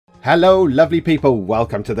Hello lovely people,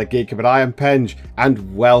 welcome to the Geek, but I am Penge,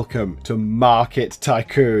 and welcome to Market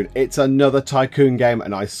Tycoon. It's another tycoon game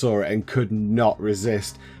and I saw it and could not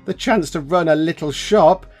resist. The chance to run a little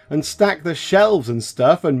shop and stack the shelves and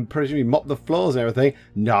stuff and presumably mop the floors and everything.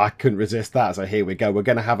 No, I couldn't resist that, so here we go. We're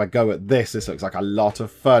going to have a go at this. This looks like a lot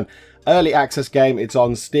of fun. Early access game, it's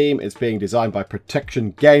on Steam, it's being designed by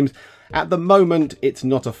Protection Games. At the moment, it's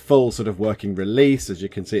not a full sort of working release. As you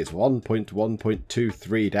can see, it's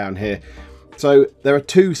 1.1.23 down here. So there are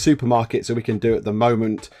two supermarkets that we can do at the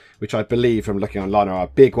moment, which I believe from looking online are a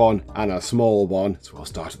big one and a small one. So we'll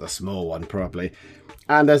start with the small one probably.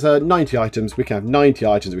 And there's 90 items. We can have 90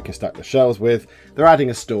 items we can stack the shelves with. They're adding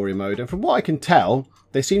a story mode. And from what I can tell,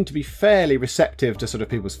 they seem to be fairly receptive to sort of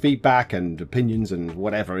people's feedback and opinions and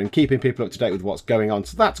whatever, and keeping people up to date with what's going on.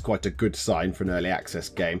 So that's quite a good sign for an early access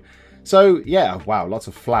game. So yeah, wow, lots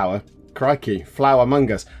of flour. Crikey, flour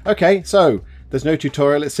among us. Okay, so there's no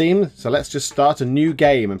tutorial it seems, so let's just start a new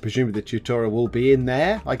game, and presumably the tutorial will be in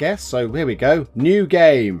there, I guess. So here we go, new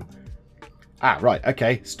game. Ah, right,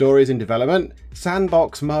 okay, stories in development,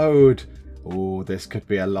 sandbox mode. Oh, this could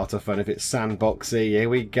be a lot of fun if it's sandboxy. Here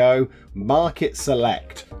we go, market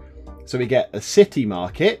select. So we get a city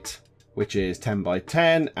market, which is 10 by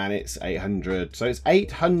 10, and it's 800. So it's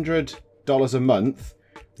 $800 a month.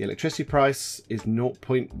 The electricity price is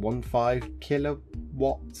 0.15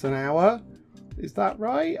 kilowatts an hour. Is that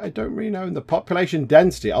right? I don't really know. And the population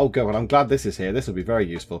density. Oh, good. Well, I'm glad this is here. This will be very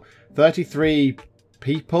useful. 33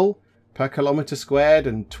 people per kilometre squared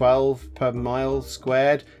and 12 per mile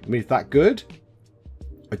squared. I mean, is that good?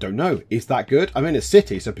 I don't know. Is that good? I'm in a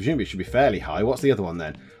city, so presumably it should be fairly high. What's the other one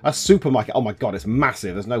then? A supermarket. Oh my God, it's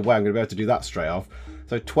massive. There's no way I'm going to be able to do that straight off.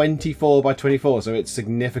 So 24 by 24. So it's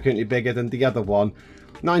significantly bigger than the other one.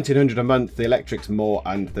 1900 a month, the electric's more,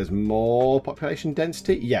 and there's more population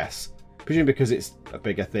density? Yes. Presumably because it's a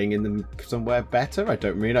bigger thing in them somewhere better? I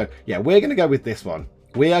don't really know. Yeah, we're going to go with this one.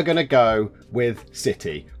 We are going to go with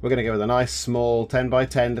city. We're going to go with a nice small 10 by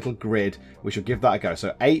 10 little grid. We should give that a go.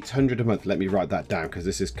 So 800 a month. Let me write that down because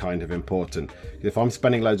this is kind of important. If I'm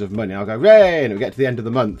spending loads of money, I'll go, yay, and we get to the end of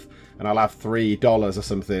the month and I'll have $3 or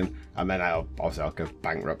something. And then obviously I'll go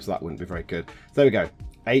bankrupt, so that wouldn't be very good. So there we go.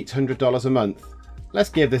 $800 a month. Let's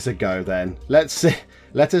give this a go then.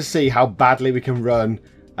 Let us see how badly we can run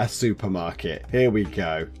a supermarket. Here we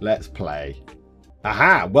go. Let's play.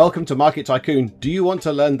 Aha! Welcome to Market Tycoon. Do you want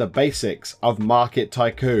to learn the basics of Market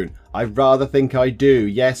Tycoon? I rather think I do.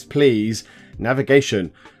 Yes, please.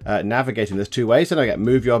 Navigation. Navigating. There's two ways. So don't forget,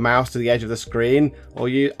 move your mouse to the edge of the screen, or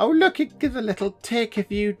you... Oh, look, it gives a little tick if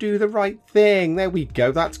you do the right thing. There we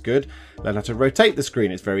go. That's good. Learn how to rotate the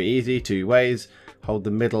screen. It's very easy. Two ways. Hold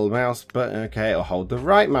the middle mouse button, okay, or hold the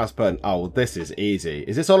right mouse button. Oh, well, this is easy.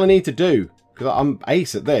 Is this all I need to do? Because I'm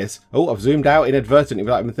ace at this. Oh, I've zoomed out inadvertently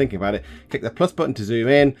without even thinking about it. Click the plus button to zoom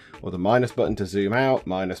in, or the minus button to zoom out.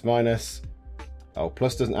 Minus, minus. Oh,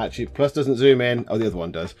 plus doesn't zoom in. Oh, the other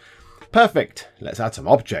one does. Perfect. Let's add some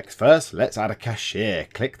objects first. Let's add a cashier.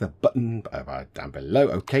 Click the button down below.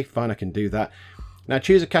 Okay, fine, I can do that. Now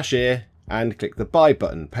choose a cashier and click the buy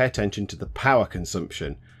button. Pay attention to the power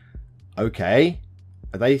consumption. Okay.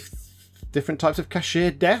 Are they different types of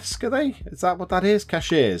cashier desk? Are they? Is that what that is?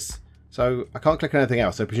 Cashiers. So I can't click on anything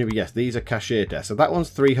else. So presumably, yes, these are cashier desks. So that one's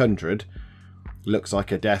 300. Looks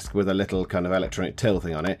like a desk with a little kind of electronic till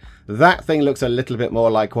thing on it. That thing looks a little bit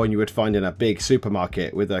more like one you would find in a big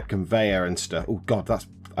supermarket with a conveyor and stuff. Oh God, that's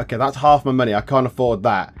okay. That's half my money. I can't afford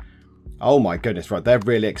that. Oh my goodness, right? They're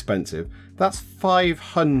really expensive. That's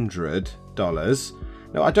 $500.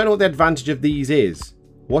 Now I don't know what the advantage of these is.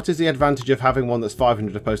 What is the advantage of having one that's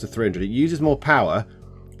 500 opposed to 300? It uses more power.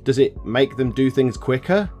 Does it make them do things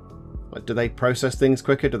quicker? Like, do they process things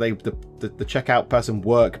quicker? Do they the checkout person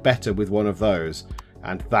work better with one of those?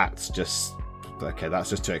 And that's just... Okay,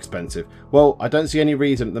 that's just too expensive. Well, I don't see any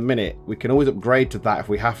reason at the minute. We can always upgrade to that if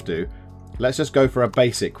we have to. Let's just go for a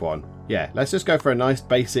basic one. Yeah, let's just go for a nice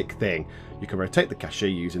basic thing. You can rotate the cashier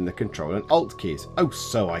using the Control and Alt keys. Oh,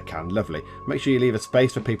 so I can. Lovely. Make sure you leave a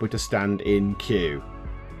space for people to stand in queue.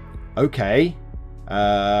 Okay.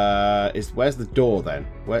 Where's the door then?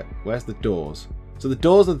 Where's the doors? So the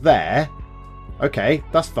doors are there. Okay,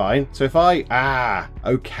 that's fine. So if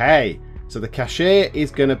okay. So the cashier is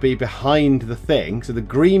going to be behind the thing. So the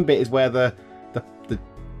green bit is where the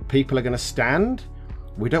people are going to stand.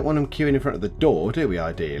 We don't want them queuing in front of the door, do we,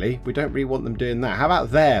 ideally? We don't really want them doing that. How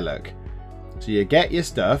about there, look? So you get your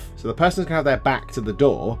stuff. So the person's going to have their back to the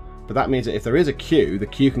door. But that means that if there is a queue, the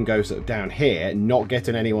queue can go sort of down here, not get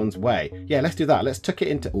in anyone's way. Yeah, let's do that. Let's tuck it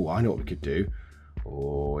into... Oh, I know what we could do.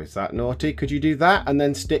 Oh, is that naughty? Could you do that and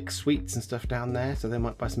then stick sweets and stuff down there so they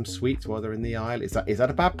might buy some sweets while they're in the aisle? Is that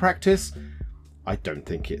a bad practice? I don't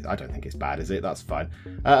think it's bad, is it? That's fine.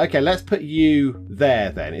 Okay, let's put you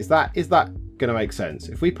there then. Is that going to make sense?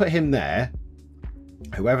 If we put him there,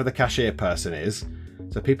 whoever the cashier person is,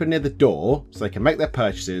 so people near the door, so they can make their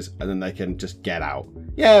purchases and then they can just get out.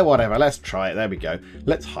 Yeah, whatever. Let's try it. There we go.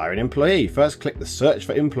 Let's hire an employee. First, click the search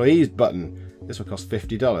for employees button. This will cost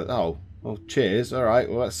 $50. Oh, well, cheers. All right.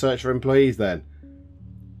 Well, let's search for employees then.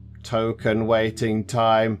 Token waiting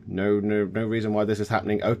time. No reason why this is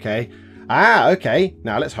happening. Okay. Okay.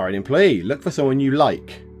 Now let's hire an employee. Look for someone you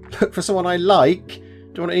like. Look for someone I like.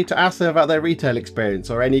 Do I need to ask them about their retail experience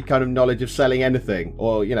or any kind of knowledge of selling anything?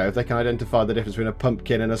 Or, you know, if they can identify the difference between a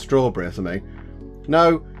pumpkin and a strawberry or something?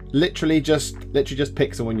 No, literally just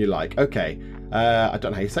pick someone you like. Okay, I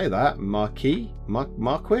don't know how you say that. Marquis?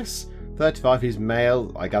 35, he's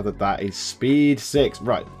male. I gathered that. He's speed 6.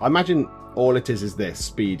 Right, I imagine all it is this.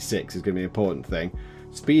 Speed 6 is going to be the important thing.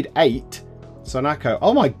 Speed 8. Sonako.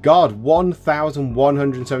 Oh my god,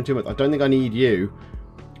 1,170 a month. I don't think I need you.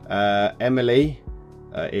 Emily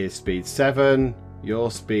is speed 7.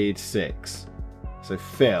 You're speed 6. So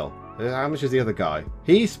Phil. How much is the other guy?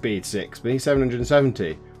 He's speed 6, but he's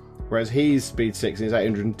 770. Whereas he's speed 6 and he's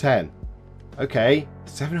 810. Okay,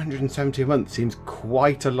 770 a month seems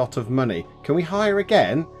quite a lot of money. Can we hire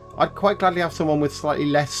again? I'd quite gladly have someone with slightly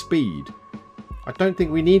less speed. I don't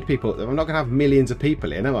think we need people. I'm not going to have millions of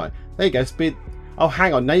people in, am I? There you go, speed. Oh,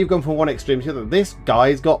 hang on. Now you've gone from one extreme to the other. This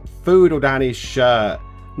guy's got food all down his shirt.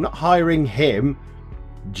 I'm not hiring him.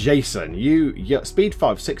 Jason, you speed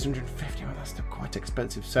 5, 650. Well, that's still quite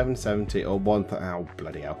expensive. 770 or 1,000. Oh,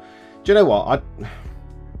 bloody hell. Do you know what?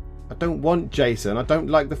 I don't want Jason. I don't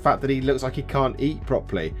like the fact that he looks like he can't eat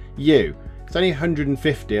properly. It's only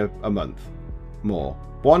 150 a month more.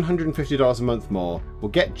 $150 a month more. We'll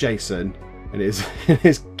get Jason and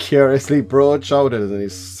his curiously broad shoulders and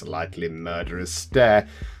his slightly murderous stare.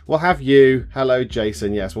 We'll have you. Hello,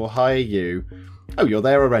 Jason. Yes, we'll hire you. Oh, you're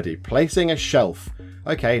there already. Placing a shelf.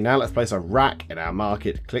 Okay, now let's place a rack in our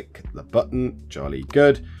market. Click the button. Jolly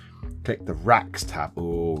good. Click the racks tab.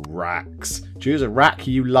 Oh, racks. Choose a rack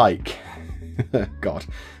you like. God.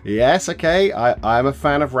 Yes, okay. I'm a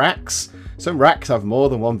fan of racks. Some racks have more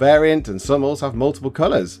than one variant and some also have multiple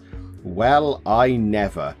colours. Well, I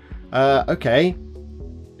never. Okay.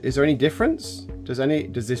 Is there any difference? Does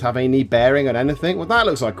this have any bearing on anything? Well, that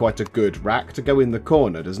looks like quite a good rack to go in the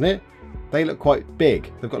corner, doesn't it? They look quite big.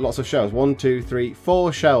 They've got lots of shelves. 1, 2, 3,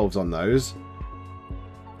 4 shelves on those.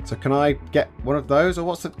 So can I get one of those? Or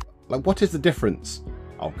what is the difference?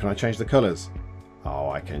 Oh, can I change the colours? Oh,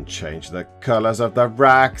 I can change the colours of the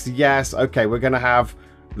racks. Yes. Okay, we're going to have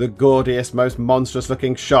the gaudiest, most monstrous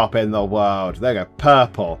looking shop in the world. There you go.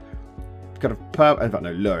 Purple. Got a purple. In fact,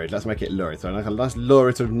 no, lurid. Let's make it lurid. So like a nice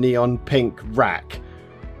lurid sort of neon pink rack.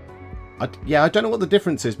 I don't know what the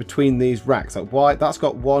difference is between these racks. Like, why? That's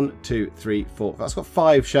got 1, 2, 3, 4. That's got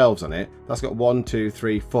 5 shelves on it. That's got 1, 2,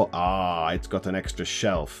 3, 4. Ah, it's got an extra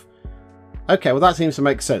shelf. Okay, well that seems to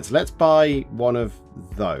make sense. Let's buy one of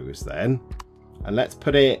those then. And let's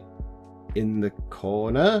put it in the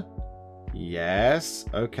corner. Yes.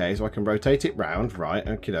 Okay, so I can rotate it round. Right,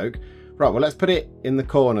 okie doke. Right, well let's put it in the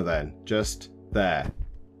corner then. Just there.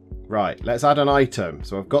 Right, let's add an item.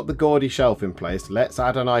 So I've got the gaudy shelf in place. Let's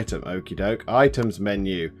add an item. Okie doke. Items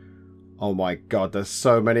menu. Oh my god, there's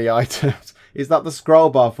so many items. Is that the scroll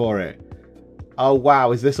bar for it? Oh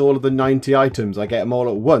wow, is this all of the 90 items? I get them all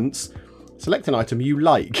at once. Select an item you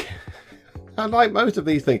like. I like most of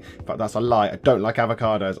these things. In fact, that's a lie. I don't like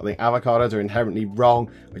avocados. I think avocados are inherently wrong.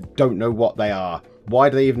 I don't know what they are. Why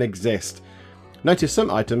do they even exist? Notice some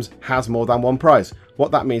items has more than one price. What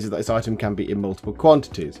that means is that this item can be in multiple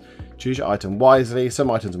quantities. Choose your item wisely. Some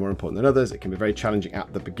items are more important than others. It can be very challenging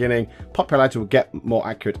at the beginning. Popularity will get more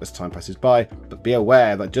accurate as time passes by, but be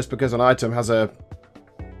aware that just because an item has a...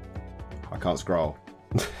 I can't scroll.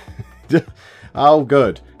 Oh,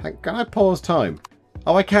 good. Can I pause time?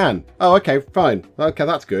 Oh, I can. Oh, okay, fine. Okay,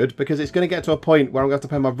 that's good, because it's going to get to a point where I'm going to have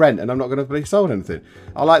to pay my rent and I'm not going to be sold anything.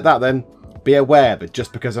 I like that then. Be aware that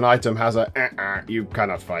just because an item has a you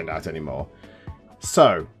cannot find out anymore.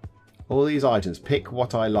 So, all these items, pick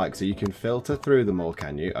what I like. So you can filter through them all,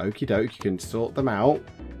 can you? Okie doke, you can sort them out.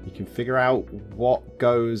 You can figure out what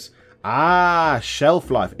goes... Ah, shelf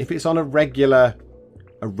life. If it's on a regular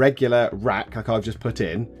rack, like I've just put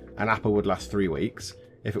in, an apple would last 3 weeks.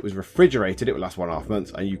 If it was refrigerated, it would last 1.5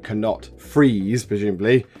 months. And you cannot freeze,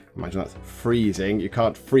 presumably. Imagine that's freezing. You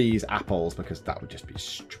can't freeze apples because that would just be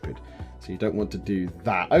stupid. So you don't want to do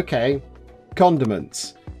that. Okay,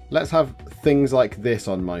 condiments. let's have things like this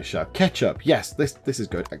on my shelf. Ketchup, yes, this is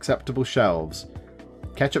good. Acceptable shelves.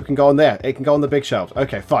 Ketchup can go on there. It can go on the big shelves.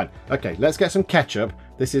 Okay, fine. Okay, let's get some ketchup.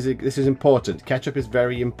 This is important. Ketchup is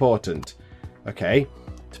very important. Okay,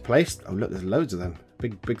 to place... Oh, look, there's loads of them.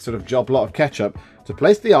 Big sort of job lot of ketchup. To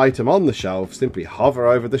place the item on the shelf, simply hover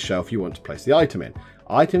over the shelf you want to place the item in.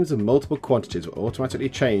 Items of multiple quantities will automatically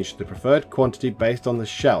change to the preferred quantity based on the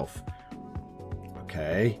shelf.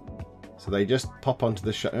 Okay, so they just pop onto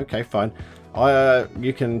the shelf. Okay, fine.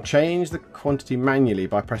 You can change the quantity manually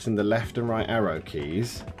by pressing the left and right arrow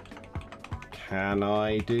keys. Can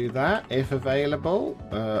I do that if available?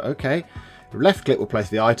 Okay. Left click will place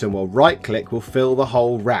the item, while right click will fill the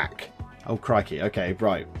whole rack. Oh, crikey. Okay,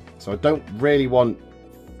 right. So I don't really want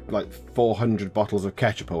like 400 bottles of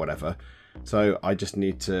ketchup or whatever. So I just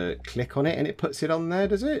need to click on it and it puts it on there,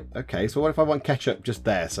 does it? Okay, so what if I want ketchup just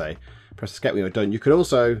there, say? Press escape when you're done. You could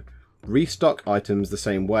also restock items the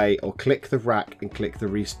same way, or click the rack and click the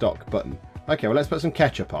restock button. Okay, well, let's put some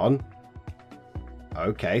ketchup on.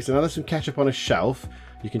 Okay, so now there's some ketchup on a shelf.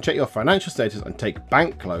 You can check your financial status and take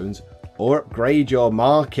bank loans, or upgrade your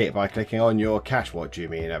market by clicking on your cash. What do you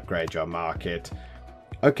mean upgrade your market?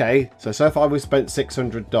 Okay, so far we've spent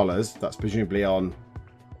 $600. That's presumably on,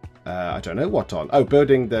 I don't know what on. Oh,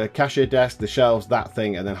 building the cashier desk, the shelves, that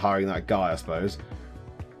thing, and then hiring that guy, I suppose.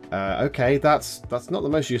 Okay, that's not the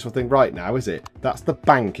most useful thing right now, is it? That's the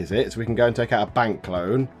bank, is it? So we can go and take out a bank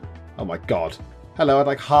loan. Oh my god. Hello, I'd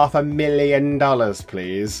like $500,000,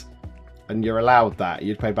 please. And you're allowed that.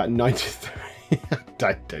 You'd pay about 93.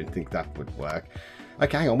 I don't think that would work.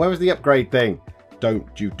 Okay, hang on. Where was the upgrade thing? Don't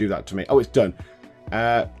you do that to me. Oh, it's done.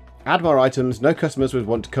 Add more items. No customers would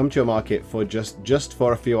want to come to your market for just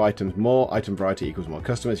for a few items. More item variety equals more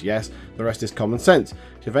customers. Yes, the rest is common sense. Do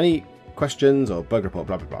you have any questions or bug report?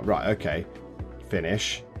 Blah, blah, blah. Right, okay.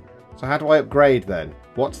 Finish. So how do I upgrade then?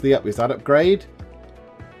 What's the is that upgrade?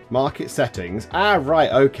 Market settings. Ah,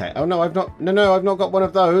 right, okay. Oh, no, I've not got one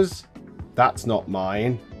of those. That's not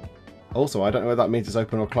mine. Also, I don't know whether that means it's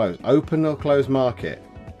open or closed. Open or closed market.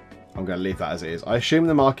 I'm going to leave that as it is. I assume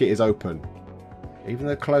the market is open. Even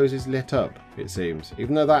though close is lit up, it seems.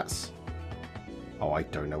 Even though that's... Oh, I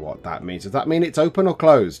don't know what that means. Does that mean it's open or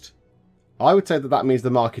closed? I would say that means the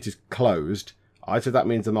market is closed. I'd say that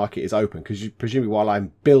means the market is open, because presumably while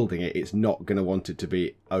I'm building it, it's not going to want it to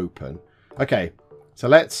be open. Okay, so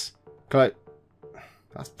let's...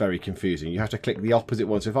 That's very confusing. You have to click the opposite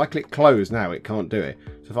one. So if I click close now, it can't do it.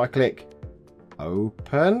 So if I click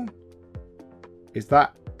open, is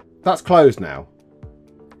that... That's closed now.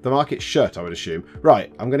 The market's shut, I would assume.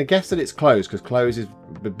 Right, I'm going to guess that it's closed, because close is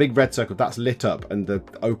the big red circle. That's lit up, and the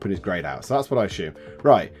open is greyed out. So that's what I assume.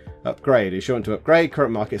 Right, upgrade. If you want to upgrade,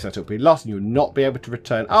 current market setup will be lost, and you will not be able to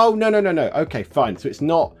return... Oh, no. Okay, fine. So it's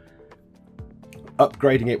not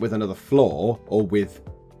upgrading it with another floor, or with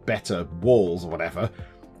better walls or whatever.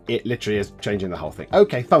 It literally is changing the whole thing.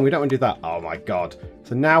 Okay, fine. We don't want to do that. Oh, my God.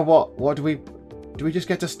 So now what do we... Do we just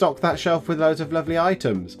get to stock that shelf with loads of lovely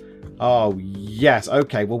items? Oh, yes.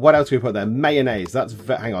 Okay, well, what else can we put there? Mayonnaise. That's...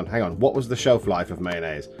 Hang on. What was the shelf life of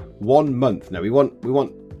mayonnaise? 1 month. No, we want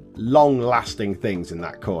long-lasting things in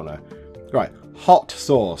that corner. Right. Hot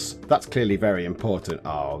sauce. That's clearly very important.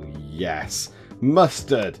 Oh, yes.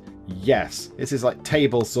 Mustard. Yes. This is like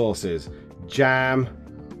table sauces. Jam.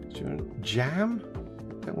 Jam?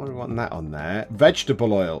 Don't want that on there.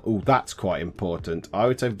 Vegetable oil. Oh, that's quite important. I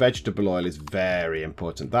would say vegetable oil is very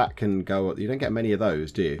important. That can go... You don't get many of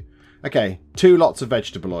those, do you? Okay, 2 lots of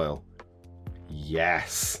vegetable oil.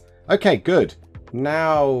 Yes. Okay, good.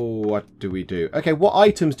 Now, what do we do? Okay, what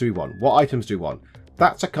items do we want?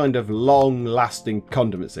 That's a kind of long-lasting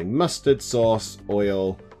condiment thing. Mustard, sauce,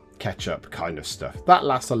 oil, ketchup kind of stuff. That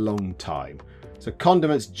lasts a long time. So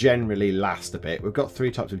condiments generally last a bit. We've got 3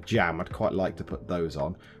 types of jam. I'd quite like to put those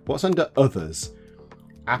on. What's under others?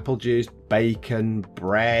 Apple juice, bacon,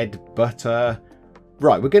 bread, butter.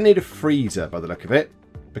 Right, we're going to need a freezer by the look of it,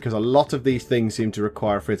 because a lot of these things seem to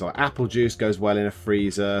require a freezer. Like apple juice goes well in a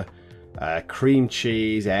freezer. Cream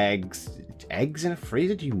cheese, eggs. Eggs in a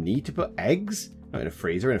freezer? Do you need to put eggs? Not in a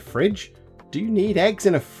freezer, in a fridge? Do you need eggs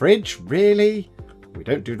in a fridge? Really? We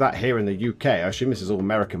don't do that here in the UK. I assume this is all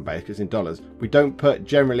American based, it's in dollars. We don't put,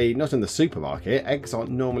 generally, not in the supermarket. Eggs aren't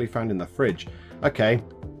normally found in the fridge. Okay.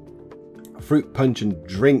 Fruit punch and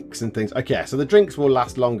drinks and things. Okay, so the drinks will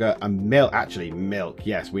last longer. And milk, actually milk.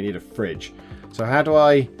 Yes, we need a fridge. So how do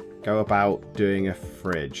I go about doing a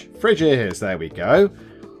fridge? Fridge is, there we go.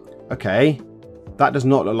 Okay. That does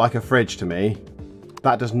not look like a fridge to me.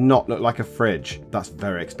 That does not look like a fridge. That's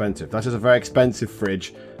very expensive. That is a very expensive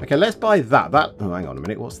fridge. Okay, let's buy that. Oh, hang on a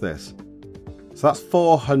minute. What's this? So that's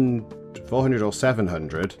 400 400 or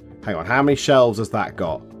 700. Hang on, how many shelves has that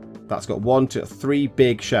got? That's got 1, 2, 3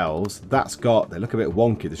 big shelves. That's got, they look a bit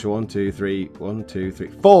wonky. There's 1, 2, 3, 1, 2, 3,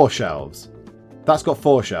 4 shelves. That's got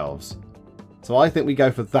 4 shelves. So I think we go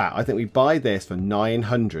for that. I think we buy this for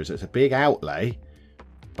 900. So it's a big outlay.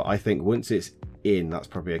 But I think once it's in, that's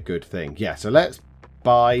probably a good thing. Yeah, so let's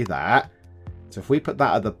buy that. So if we put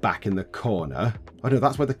that at the back in the corner. Oh no,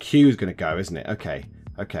 that's where the queue is going to go, isn't it? Okay,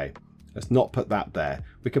 okay. Let's not put that there.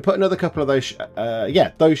 We could put another couple of those,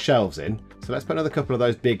 yeah, those shelves in. So let's put another couple of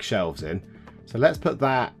those big shelves in. So let's put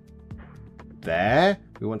that there.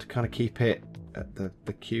 We want to kind of keep it at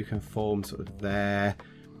the queue can form sort of there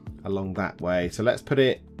along that way. So let's put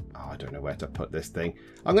it, oh, I don't know where to put this thing.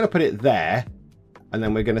 I'm going to put it there. And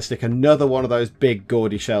then we're going to stick another one of those big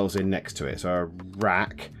gaudy shelves in next to it. So a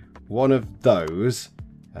rack, one of those.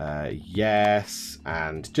 Yes,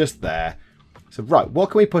 and just there. So, right,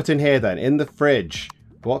 what can we put in here then? In the fridge,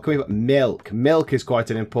 what can we put? Milk. Milk is quite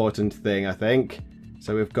an important thing, I think.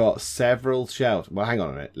 So we've got several shelves. Well, hang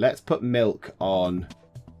on a minute. Let's put milk on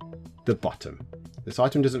the bottom. This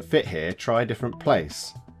item doesn't fit here. Try a different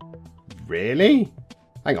place. Really?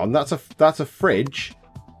 Hang on, that's a fridge.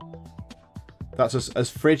 That's as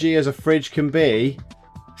fridgy as a fridge can be.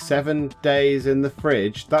 7 days in the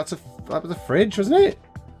fridge. That was a fridge, wasn't it?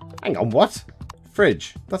 Hang on, what?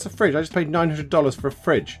 Fridge. That's a fridge. I just paid $900 for a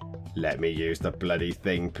fridge. Let me use the bloody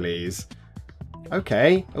thing, please.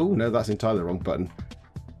 Okay. Oh, no, that's entirely the wrong button.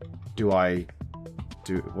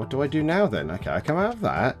 What do I do now then? Okay, I come out of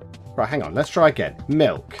that. Right, hang on. Let's try again.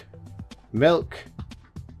 Milk. Milk.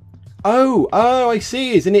 Oh, I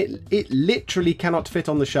see. Isn't it? It literally cannot fit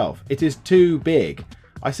on the shelf. It is too big.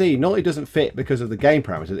 I see. Not it doesn't fit because of the game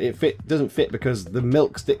parameters. It doesn't fit because the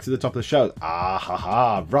milk sticks to the top of the shelf. Ah, ha,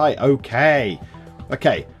 ha. Right. Okay.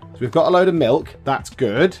 Okay. So we've got a load of milk. That's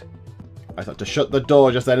good. I thought to shut the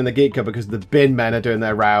door just then in the Geek Hub because the bin men are doing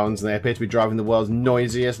their rounds and they appear to be driving the world's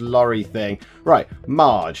noisiest lorry thing. Right.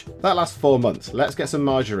 Marge. That lasts 4 months. Let's get some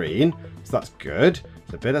margarine. So that's good.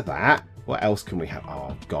 There's a bit of that. What else can we have?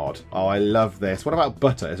 Oh, God. Oh, I love this. What about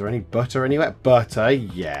butter? Is there any butter anywhere? Butter,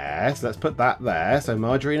 yes. Let's put that there. So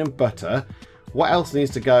margarine and butter. What else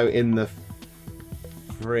needs to go in the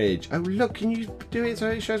fridge? Oh, look. Can you do it so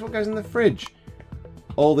it shows what goes in the fridge?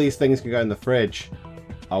 All these things can go in the fridge.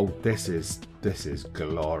 Oh, this is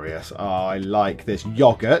glorious. Oh, I like this.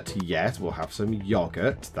 Yogurt. Yes, we'll have some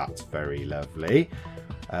yogurt. That's very lovely.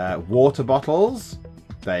 Water bottles.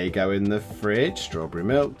 They go in the fridge. Strawberry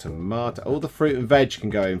milk, tomato. All the fruit and veg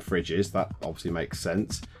can go in fridges. That obviously makes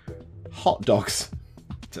sense. Hot dogs.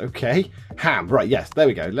 Okay. Ham. Right, yes. There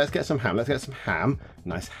we go. Let's get some ham. Let's get some ham.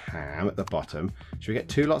 Nice ham at the bottom. Should we get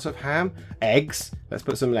 2 lots of ham? Eggs. Let's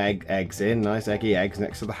put some eggs in. Nice eggy eggs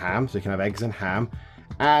next to the ham. So you can have eggs and ham.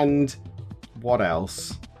 And what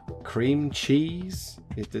else? Cream cheese.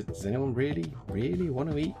 Does anyone really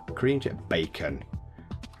want to eat cream cheese? Bacon.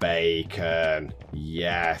 Bacon.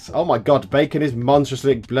 Yes. Oh my god, bacon is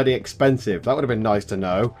monstrously bloody expensive. That would have been nice to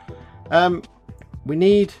know. We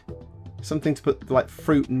need something to put like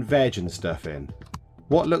fruit and veg and stuff in.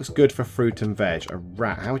 What looks good for fruit and veg? A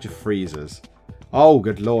rat. How much are freezers? Oh,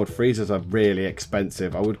 good lord, freezers are really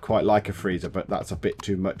expensive. I would quite like a freezer, but that's a bit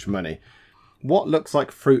too much money. What looks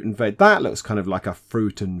like fruit and veg? That looks kind of like a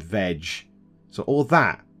fruit and veg. So all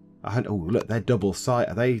that. Oh, look, they're double side.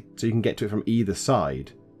 Are they so you can get to it from either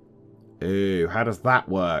side? Ooh, how does that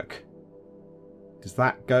work? Does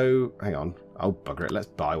that go... Hang on. Oh, bugger it. Let's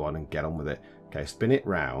buy one and get on with it. Okay, spin it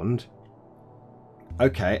round.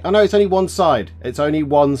 Okay. Oh, no, it's only one side. It's only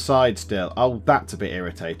one side still. Oh, that's a bit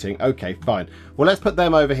irritating. Okay, fine. Well, let's put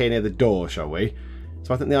them over here near the door, shall we?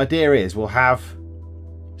 So I think the idea is we'll have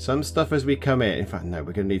some stuff as we come in. In fact, no,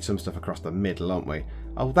 we're going to need some stuff across the middle, aren't we?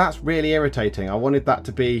 Oh, that's really irritating. I wanted that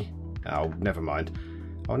to be... Oh, never mind.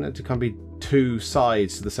 I wanted it to kind of be 2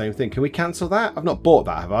 sides to the same thing. Can we cancel that? I've not bought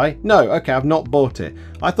that, have I? No, okay, I've not bought it.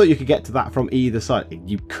 I thought you could get to that from either side.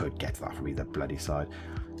 You could get to that from either bloody side.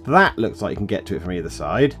 That looks like you can get to it from either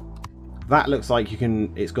side. That looks like you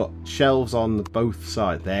can... It's got shelves on both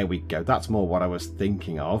sides. There we go. That's more what I was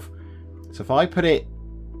thinking of. So if I put it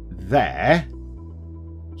there...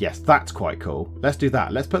 Yes, that's quite cool. Let's do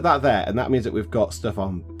that. Let's put that there. And that means that we've got stuff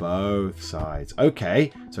on both sides.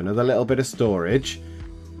 Okay, so another little bit of storage.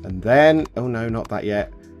 And then, oh no, not that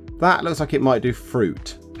yet. That looks like it might do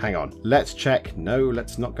fruit. Hang on, let's check. No,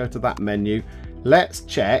 let's not go to that menu. Let's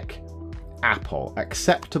check apple,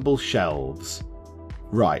 acceptable shelves.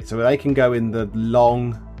 Right, so they can go in the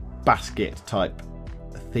long basket type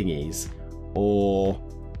thingies, or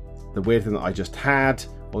the weird thing that I just had,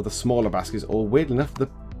 or the smaller baskets, or weird enough, the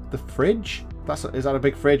fridge? Is that a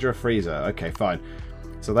big fridge or a freezer? Okay, fine.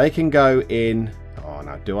 So they can go in. Oh,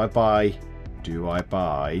 now do I buy?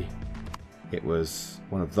 It was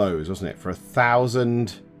one of those, wasn't it? For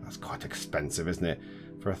 $1,000. That's quite expensive, isn't it?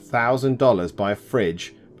 For $1,000, buy a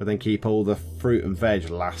fridge, but then keep all the fruit and veg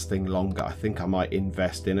lasting longer. I think I might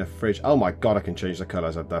invest in a fridge. Oh my god, I can change the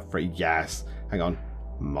colours of the fridge. Yes. Hang on.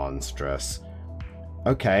 Monstrous.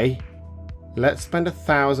 Okay. Let's spend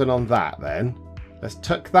 $1,000 on that then. Let's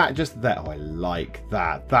tuck that just there. Oh, I like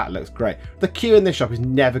that. That looks great. The queue in this shop is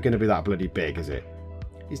never going to be that bloody big, is it?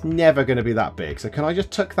 It's never going to be that big. So can I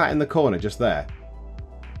just tuck that in the corner just there?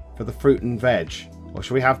 For the fruit and veg. Or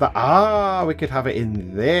should we have that? Ah, we could have it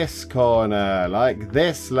in this corner. Like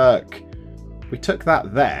this, look. We took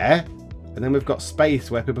that there. And then we've got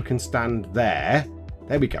space where people can stand there.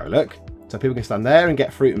 There we go, look. So people can stand there and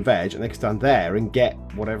get fruit and veg, and they can stand there and get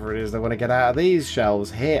whatever it is they want to get out of these shelves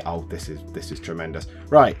here. Oh, this is tremendous.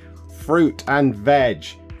 Right, fruit and veg.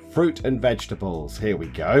 Fruit and vegetables. Here we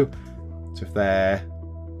go. So if they're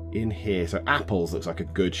in here, so apples looks like a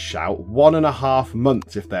good shout. 1.5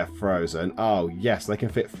 months if they're frozen. Oh, yes, they can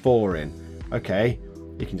fit 4 in. Okay,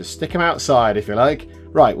 you can just stick them outside if you like.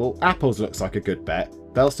 Right, well, apples looks like a good bet.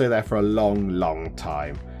 They'll stay there for a long, long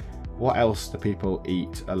time. What else do people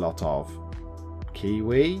eat a lot of?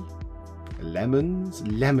 Kiwi, lemons.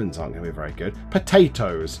 Lemons aren't going to be very good.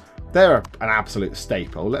 Potatoes. They're an absolute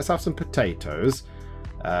staple. Let's have some potatoes.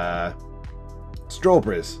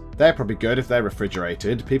 Strawberries. They're probably good if they're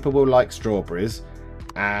refrigerated. People will like strawberries.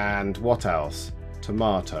 And what else?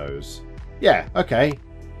 Tomatoes. Yeah, okay.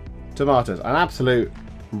 Tomatoes. An absolute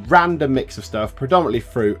random mix of stuff. Predominantly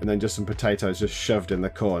fruit and then just some potatoes just shoved in the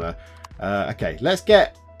corner. Okay, let's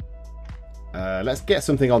get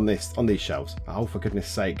something on these shelves. Oh, for goodness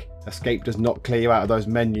sake. Escape does not clear you out of those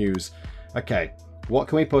menus. Okay, what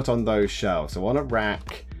can we put on those shelves? So on a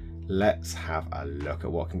rack, let's have a look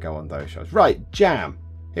at what can go on those shelves. Right, jam.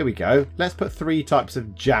 Here we go. Let's put 3 types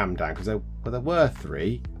of jam down, because there were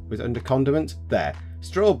 3. Was it under condiments? There.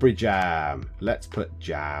 Strawberry jam. Let's put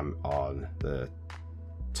jam on the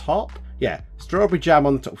top. Yeah, strawberry jam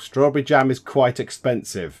on the top. Strawberry jam is quite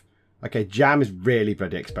expensive. Okay, jam is really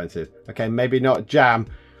bloody expensive. Okay, maybe not jam.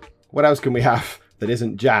 What else can we have that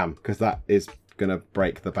isn't jam? Because that is going to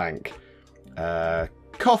break the bank.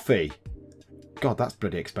 Coffee. God, that's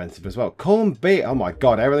bloody expensive as well. Corned beef. Oh my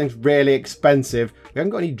god, everything's really expensive. We haven't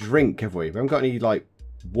got any drink, have we? We haven't got any, like,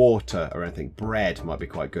 water or anything. Bread might be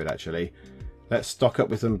quite good, actually. Let's stock up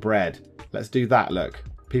with some bread. Let's do that, look.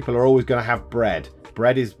 People are always going to have bread.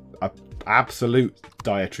 Bread is an absolute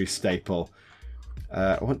dietary staple.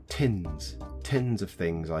 I want tins of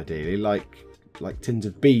things ideally, like tins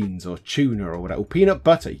of beans or tuna or whatever. Oh, peanut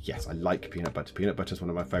butter. Yes, I like peanut butter. Peanut butter is one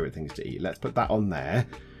of my favourite things to eat. Let's put that on there.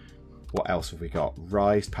 What else have we got?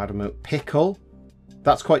 Rice, powdered milk, pickle.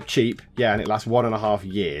 That's quite cheap. Yeah, and it lasts 1.5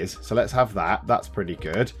 years. So let's have that. That's pretty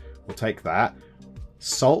good. We'll take that.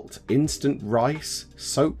 Salt, instant rice,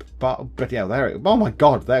 soap bar. But yeah, there. Oh my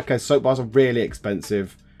god. Okay, soap bars are really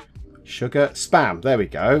expensive. Sugar, spam. There we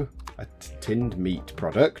go. A tinned meat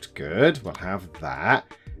product. Good. We'll have that.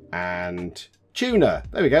 And tuna.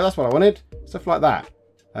 There we go. That's what I wanted. Stuff like that.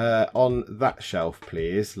 On that shelf,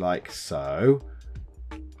 please. Like so.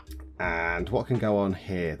 And what can go on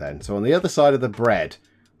here then? So on the other side of the bread.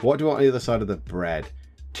 What do we want on the other side of the bread?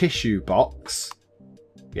 Tissue box.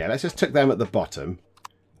 Yeah, let's just tuck them at the bottom.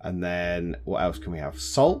 And then what else can we have?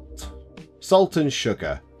 Salt. Salt and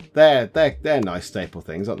sugar. They're nice staple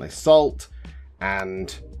things, aren't they? Salt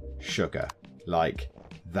and sugar, like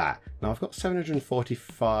that. Now I've got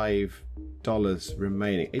 $745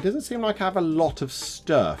 remaining. It doesn't seem like I have a lot of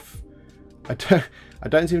stuff. I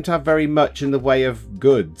don't seem to have very much in the way of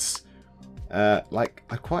goods. Like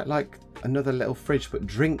I quite like another little fridge to put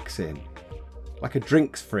drinks in, like a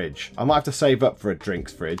drinks fridge. I might have to save up for a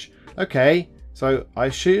drinks fridge. Okay, so I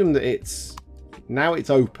assume that it's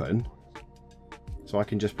open, so I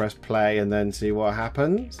can just press play and then see what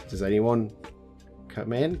happens. Does anyone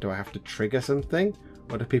come in? Do I have to trigger something?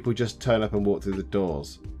 Or do people just turn up and walk through the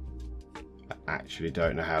doors? I actually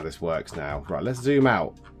don't know how this works now. Right, let's zoom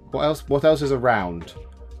out. What else is around?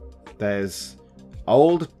 There's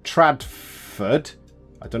Old Tradford.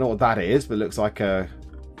 I don't know what that is, but it looks like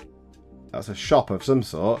that's a shop of some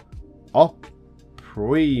sort. Oh,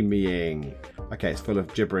 Premiing. Okay, it's full of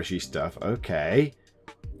gibberishy stuff. Okay.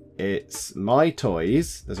 It's My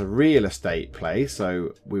Toys. There's a real estate place,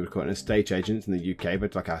 so we would call it an estate agent in the UK, but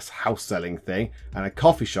it's like a house selling thing, and a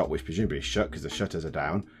coffee shop, which presumably is shut because the shutters are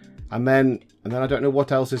down. And then I don't know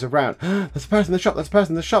what else is around. There's a person in the shop. There's a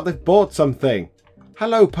person in the shop. They've bought something.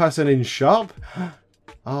 Hello, person in shop.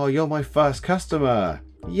 Oh, you're my first customer.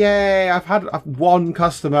 Yay! I've one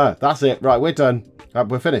customer. That's it. Right, we're done.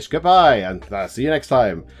 We're finished. Goodbye, and see you next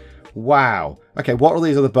time. Wow. Okay, what are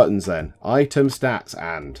these other buttons then? Item, stats,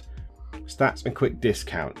 and quick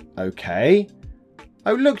discount. Okay.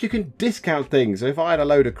 Oh, look, you can discount things. So if I had a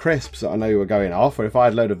load of crisps that I know were going off, or if I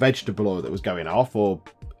had a load of vegetable oil that was going off, or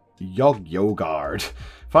yogard.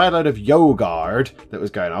 If I had a load of yogard that was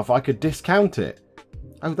going off, I could discount it.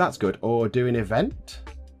 Oh, that's good. Or do an event.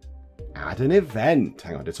 Add an event.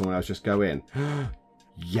 Hang on, did someone else just go in?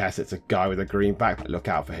 Yes, it's a guy with a green backpack. Look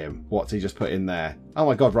out for him. What's he just put in there? Oh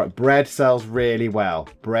my god, right. Bread sells really well.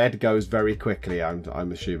 Bread goes very quickly,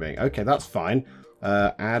 I'm assuming. Okay, that's fine.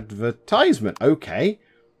 Advertisement. Okay.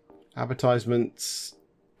 Advertisements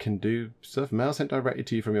can do stuff. Mail sent directly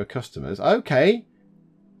to you from your customers. Okay.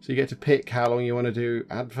 So you get to pick how long you want to do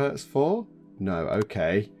adverts for? No,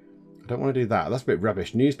 okay. I don't want to do that. That's a bit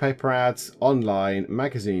rubbish. Newspaper ads, online,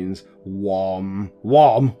 magazines, WOM.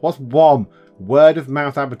 WOM? What's WOM? Word of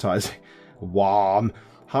mouth advertising. WOM.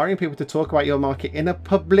 Hiring people to talk about your market in a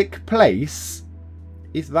public place?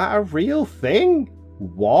 Is that a real thing?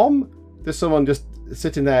 WOM? There's someone just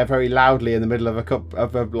sitting there very loudly in the middle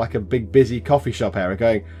of like a big busy coffee shop area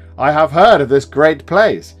going, I have heard of this great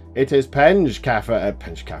place. It is Penge Cafe.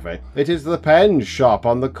 It is the Penge shop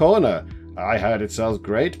on the corner. I heard it sells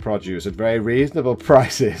great produce at very reasonable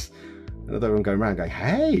prices. Another one going around going,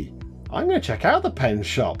 hey, I'm going to check out the Penge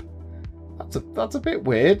shop. That's a bit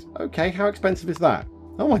weird. Okay, how expensive is that?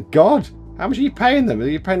 Oh my god, how much are you paying them? Are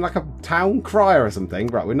you paying like a town crier or something?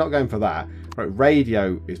 Right, we're not going for that. Right,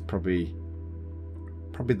 radio is probably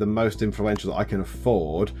the most influential that I can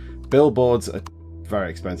afford. Billboards are very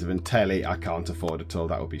expensive, and telly I can't afford at all.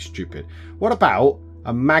 That would be stupid. What about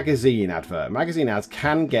a magazine advert? Magazine ads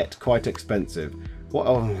can get quite expensive. What?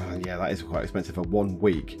 Oh yeah, that is quite expensive for 1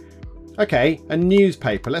 week. Okay, a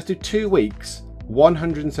newspaper. Let's do 2 weeks.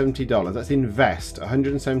 $170. Let's invest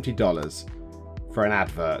 $170 for an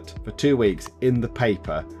advert for 2 weeks in the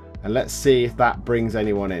paper, and let's see if that brings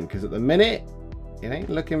anyone in, because at the minute it ain't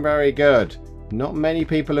looking very good. Not many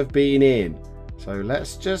people have been in, so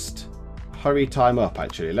let's just hurry time up.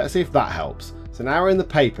 Actually, let's see if that helps. So now we're in the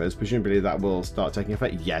papers. Presumably that will start taking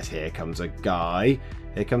effect. Yes, here comes a guy.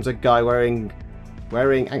 Here comes a guy wearing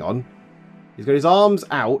hang on, he's got his arms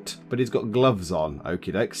out, but he's got gloves on.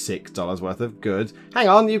 Okie doke, $6 worth of goods. Hang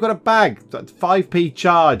on, you've got a bag. That's 5p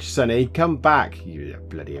charge, Sonny. Come back, you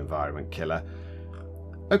bloody environment killer.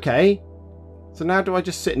 Okay, so now do I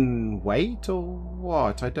just sit and wait or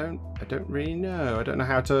what? I don't really know. I don't know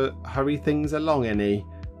how to hurry things along any.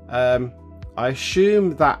 I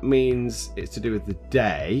assume that means it's to do with the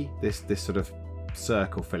day. This sort of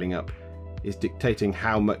circle filling up is dictating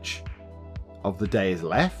how much of the day is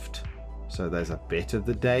left. So there's a bit of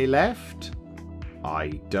the day left. I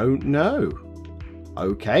don't know.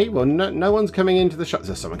 Okay, well, no one's coming into the shop.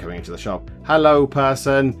 There's someone coming into the shop. Hello,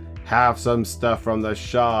 person. Have some stuff from the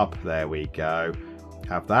shop. There we go.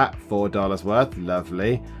 Have that. $4 worth.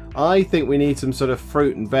 Lovely. I think we need some sort of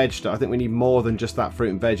fruit and veg stuff. I think we need more than just that fruit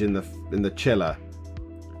and veg in the chiller.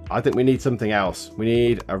 I think we need something else. We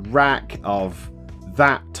need a rack of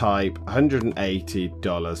that type.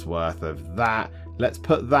 $180 worth of that. Let's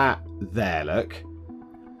put that there, look.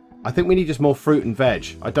 I think we need just more fruit and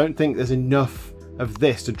veg. I don't think there's enough of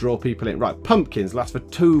this to draw people in. Right, pumpkins last for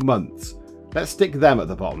 2 months. Let's stick them at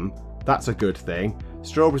the bottom. That's a good thing.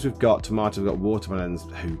 Strawberries we've got, tomatoes we've got, watermelons,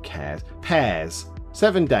 who cares? Pears,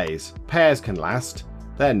 7 days. Pears can last.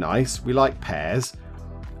 They're nice. We like pears.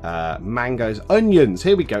 Mangoes, onions,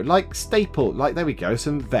 here we go. Like staple, like there we go.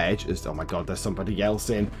 Some veg. Oh my god, there's somebody else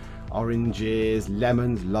in. Oranges,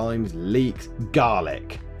 lemons, limes, leeks,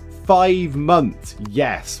 garlic. 5 months.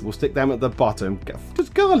 Yes, we'll stick them at the bottom. Does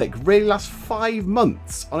garlic really last 5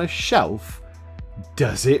 months on a shelf?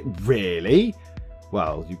 Does it really?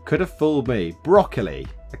 Well, you could have fooled me. Broccoli,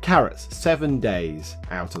 carrots, 7 days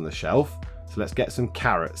out on the shelf. So let's get some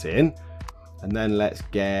carrots in. And then let's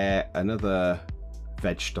get another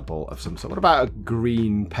vegetable of some sort. What about a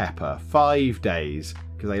green pepper? 5 days.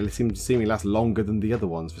 Because they seem to seemingly last longer than the other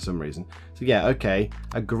ones for some reason. So yeah, okay.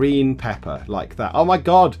 A green pepper like that. Oh my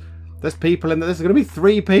god! There's people in there. There's going to be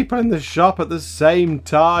 3 people in the shop at the same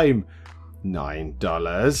time.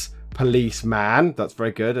 $9. Policeman. That's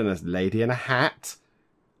very good. And a lady in a hat.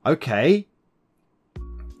 Okay.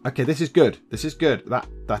 Okay, this is good. This is good.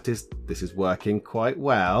 This is working quite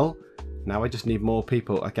well. Now I just need more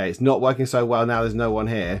people. Okay, it's not working so well now. There's no one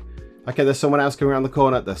here. Okay, there's someone else coming around the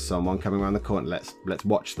corner. There's someone coming around the corner. Let's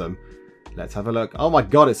watch them. Let's have a look. Oh my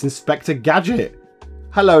god, it's Inspector Gadget.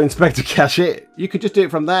 Hello, Inspector Gadget. You could just do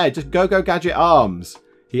it from there. Just go Gadget arms.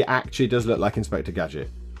 He actually does look like Inspector Gadget.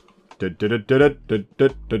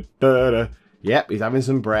 Yep, he's having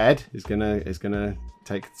some bread. He's gonna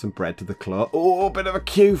take some bread to the club. Oh, bit of a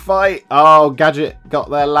queue fight. Oh, Gadget got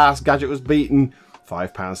there last. Gadget was beaten.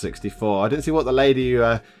 £5.64. I didn't see what the lady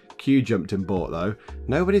who queue jumped and bought though.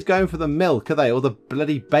 Nobody's going for the milk, are they? Or the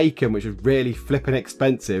bloody bacon, which is really flipping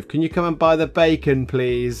expensive. Can you come and buy the bacon,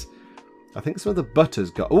 please? I think some of the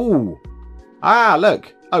butter's got... Ooh! Ah,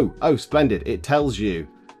 look! Oh, splendid. It tells you.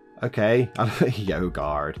 Okay.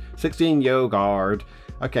 Yogard. 16 yogard.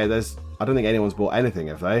 Okay, there's... I don't think anyone's bought anything,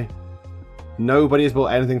 have they? Nobody's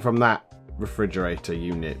bought anything from that refrigerator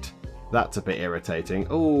unit. That's a bit irritating.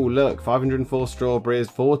 Oh, look. 504 strawberries,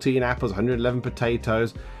 14 apples, 111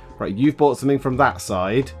 potatoes. Right, you've bought something from that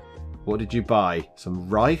side. What did you buy? Some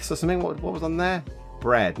rice or something? What was on there?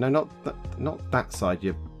 Bread. No, not that side,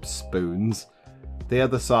 you spoons. The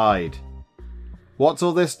other side. What's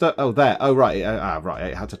all this stuff? Oh, there. Oh, right.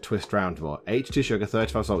 Right. It had to twist round more. 82 sugar,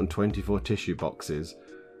 35 salt, and 24 tissue boxes.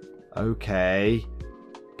 Okay.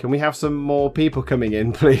 Can we have some more people coming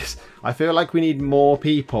in, please? I feel like we need more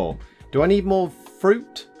people. Do I need more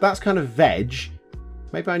fruit? That's kind of veg.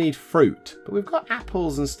 Maybe I need fruit. But we've got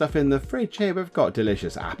apples and stuff in the fridge here. We've got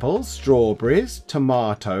delicious apples, strawberries,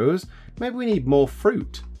 tomatoes. Maybe we need more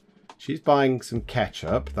fruit. She's buying some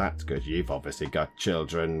ketchup. That's good. You've obviously got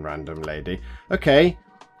children, random lady. Okay.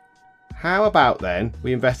 How about then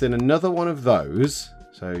we invest in another one of those?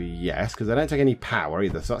 So yes, because they don't take any power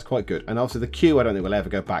either. So that's quite good. And also the queue, I don't think we'll ever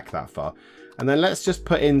go back that far. And then let's just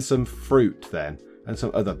put in some fruit then. And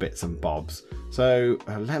some other bits and bobs. So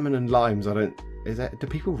lemon and limes, do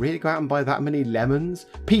people really go out and buy that many lemons?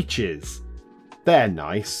 Peaches. They're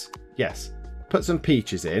nice. Yes. Put some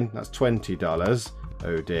peaches in. That's $20.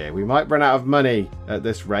 Oh dear, we might run out of money at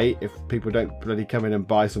this rate if people don't bloody come in and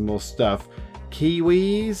buy some more stuff.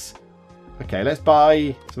 Kiwis. Okay, let's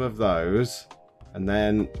buy some of those. And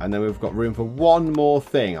then we've got room for one more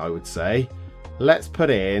thing, I would say. Let's put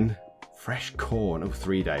in fresh corn. Oh,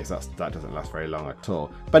 3 days. That doesn't last very long at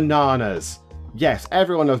all. Bananas. Yes,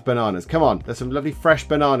 everyone loves bananas. Come on, there's some lovely fresh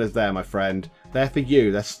bananas there, my friend. They're for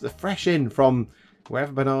you. They're fresh in from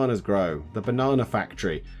wherever bananas grow. The banana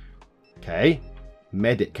factory. Okay.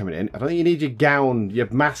 Medic coming in. I don't think you need your gown, your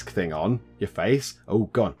mask thing on your face. Oh,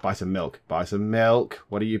 go on. Buy some milk. Buy some milk.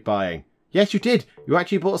 What are you buying? Yes, you did. You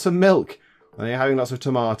actually bought some milk. And you're having lots of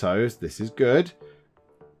tomatoes. This is good.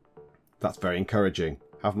 That's very encouraging.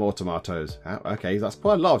 Have more tomatoes. Okay, that's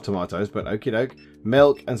quite a lot of tomatoes, but okie doke.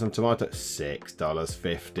 Milk and some tomatoes.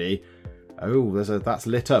 $6.50. Oh, that's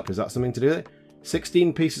lit up. Is that something to do with it?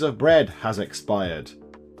 16 pieces of bread has expired.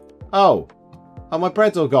 Oh, my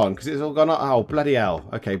bread's all gone because it's all gone. Oh, bloody hell.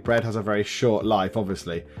 Okay, bread has a very short life,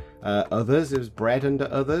 obviously. Others, it was bread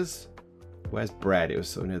under others. Where's bread? It was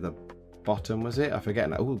sort of near the bottom, was it? I forget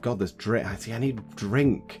now. Oh, God, there's drink. See, I need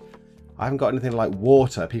drink. I haven't got anything like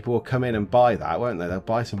water. People will come in and buy that, won't they? They'll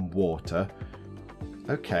buy some water.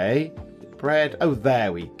 Okay. Bread. Oh,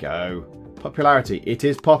 there we go. Popularity. It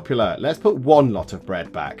is popular. Let's put one lot of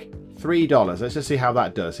bread back. $3. Let's just see how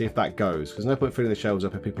that does. See if that goes. There's no point filling the shelves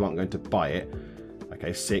up if people aren't going to buy it.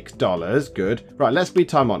 Okay, $6. Good. Right, let's speed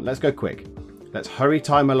time on. Let's go quick. Let's hurry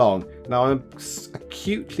time along. Now, I'm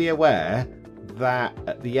acutely aware that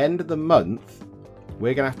at the end of the month,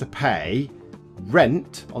 we're going to have to pay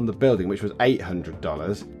rent on the building, which was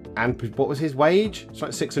 $800. And what was his wage? It's like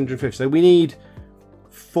 $650. So we need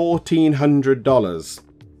 $1,400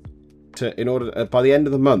 in order by the end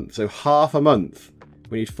of the month. So half a month,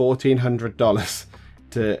 we need $1,400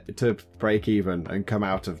 to break even and come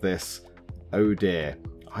out of this. Oh dear.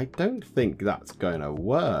 I don't think that's going to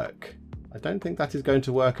work. I don't think that is going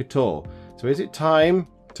to work at all. So is it time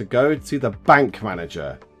to go to the bank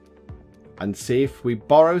manager and see if we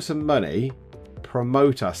borrow some money,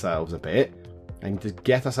 promote ourselves a bit, and just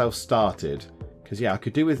get ourselves started? Because yeah, I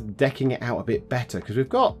could do with decking it out a bit better. Because we've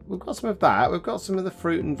got some of that. We've got some of the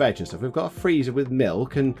fruit and veg and stuff. We've got a freezer with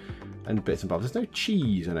milk and bits and bobs. There's no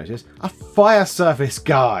cheese, I noticed. A fire service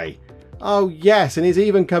guy. Oh yes, and he's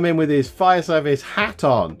even come in with his fire service hat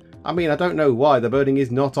on. I mean, I don't know why the building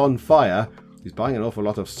is not on fire. He's buying an awful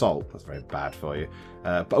lot of salt. That's very bad for you.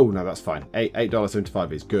 But oh no, that's fine.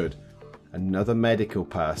 $8.75 is good. Another medical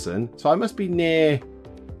person. So I must be near,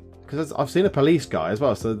 because I've seen a police guy as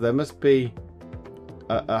well. So there must be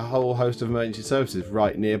a whole host of emergency services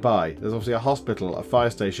right nearby. There's obviously a hospital, a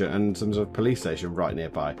fire station, and some sort of police station right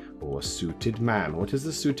nearby. Or a suited man. What is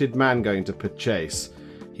the suited man going to purchase?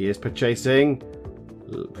 He is purchasing,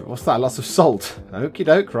 what's that? Lots of salt. Okie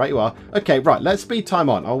doke, right you are. Okay, right, let's speed time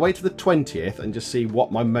on. I'll wait to the 20th and just see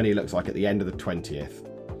what my money looks like at the end of the 20th.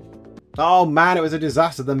 Oh man, it was a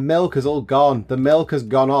disaster. The milk has all gone. The milk has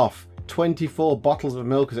gone off. 24 bottles of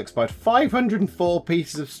milk has expired. 504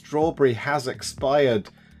 pieces of strawberry has expired.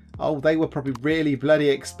 Oh, they were probably really bloody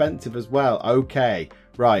expensive as well. Okay,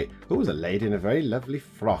 right. Oh, there's a lady in a very lovely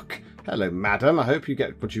frock. Hello, madam. I hope you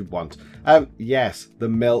get what you want. Yes, the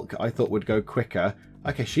milk I thought would go quicker.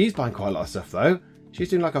 Okay, she's buying quite a lot of stuff, though. She's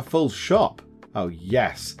doing like a full shop. Oh,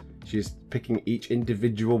 yes. She's picking each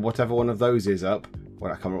individual, whatever one of those is up.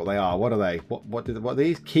 Well, I can't remember what they are. What are they? What are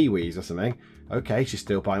these? Kiwis or something? Okay, she's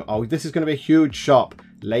still buying. Oh, this is going to be a huge shop.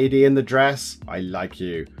 Lady in the dress. I like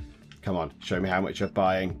you. Come on, show me how much you're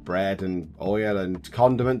buying. Bread and oil and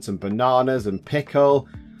condiments and bananas and pickle.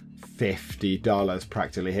 $50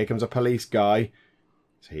 practically. Here comes a police guy.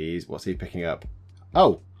 What's he picking up?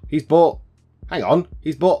 Oh, he's bought... Hang on.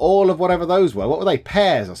 He's bought all of whatever those were. What were they?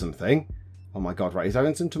 Pears or something? Oh my god, right. He's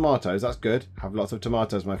having some tomatoes. That's good. Have lots of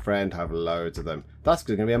tomatoes, my friend. Have loads of them. That's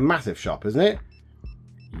going to be a massive shop, isn't it?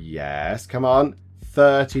 Yes, come on.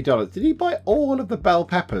 $30. Did he buy all of the bell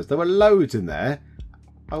peppers? There were loads in there.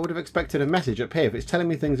 I would have expected a message up here. If it's telling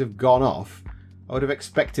me things have gone off, I would have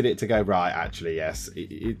expected it to go, right, actually, yes.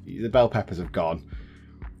 The bell peppers have gone.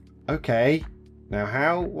 Okay.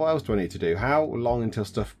 Now, what else do I need to do? How long until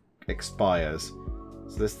stuff expires?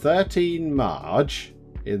 So there's 13 Marge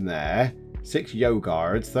in there. 6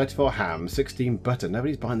 yogurts, 34 ham, 16 butter.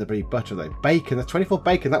 Nobody's buying the bloody butter though. Bacon, there's 24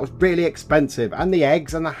 bacon. That was really expensive. And the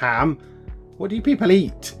eggs and the ham. What do you people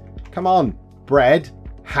eat? Come on. Bread,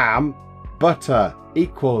 ham, butter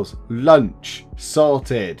equals lunch.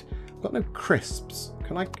 Sorted. I've got no crisps.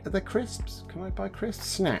 Are there crisps? Can I buy crisps?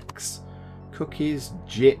 Snacks. Cookies,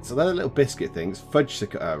 jits. Are they the little biscuit things? Fudge.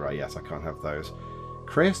 Oh, right. Yes, I can't have those.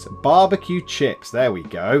 Crisp, barbecue chips. There we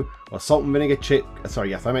go. Or salt and vinegar chip. Sorry,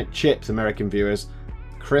 yes, I meant chips, American viewers.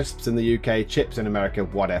 Crisps in the UK, chips in America,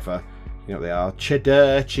 whatever. You know what they are.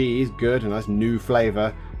 Cheddar cheese, good, a nice new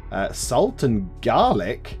flavour. Salt and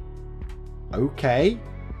garlic. Okay.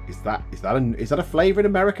 Is that a flavour in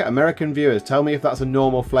America? American viewers, tell me if that's a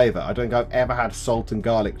normal flavour. I don't think I've ever had salt and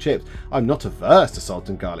garlic chips. I'm not averse to salt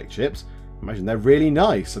and garlic chips. Imagine they're really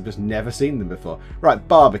nice. I've just never seen them before. Right,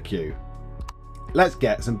 barbecue. Let's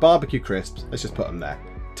get some barbecue crisps. Let's just put them there.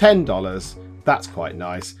 $10. That's quite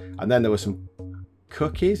nice. And then there were some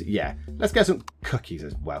cookies. Yeah, let's get some cookies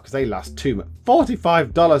as well because they last too much.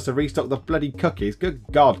 $45 to restock the bloody cookies. Good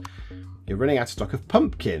God. You're running out of stock of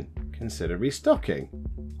pumpkin. Consider restocking.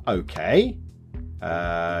 Okay.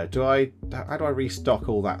 How do I restock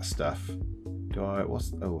all that stuff?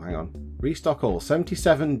 Oh, hang on. Restock all.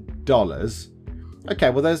 $77. Okay,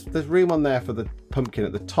 well there's room on there for the pumpkin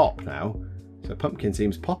at the top now. So pumpkin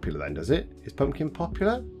seems popular then, does it? Is pumpkin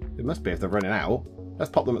popular? It must be if they're running out.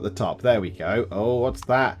 Let's pop them at the top. There we go. Oh, what's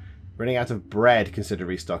that? Running out of bread. Consider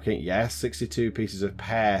restocking. Yes, 62 pieces of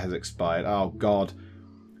pear has expired. Oh, God.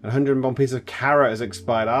 101 pieces of carrot has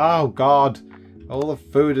expired. Oh, God. All the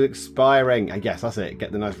food is expiring. I guess that's it.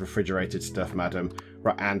 Get the nice refrigerated stuff, madam.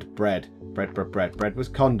 Right, and bread. Bread. Bread was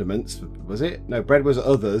condiments. Was it? No, bread was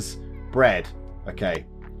others. Bread. Okay.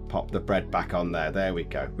 Pop the bread back on there. There we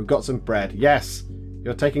go. We've got some bread. Yes.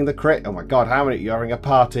 You're taking the crit. Oh my God, how many? You're having a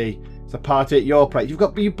party. It's a party at your place.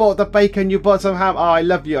 You bought the bacon. You bought some ham. Oh, I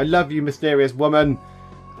love you. I love you, mysterious woman.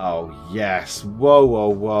 Oh, yes.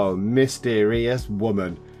 Whoa. Mysterious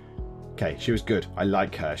woman. Okay, she was good. I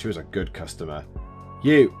like her. She was a good customer.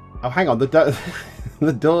 You. Oh, hang on.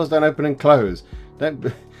 The doors don't open and close.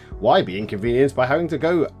 Why be inconvenienced by having to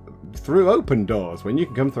go through open doors when you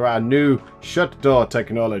can come through our new shut door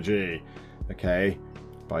technology? Okay,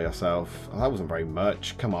 by yourself. Oh, that wasn't very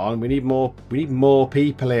much. Come on, we need more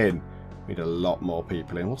people in. We need a lot more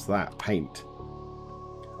people in. What's that? Paint.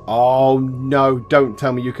 Oh no, don't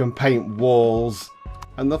tell me you can paint walls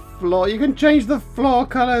and the floor. You can change the floor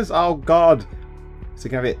colours. Oh God. So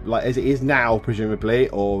you can have it like as it is now, presumably,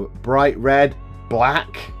 or bright red,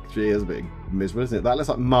 black. Gee, that's a bit miserable, isn't it? That looks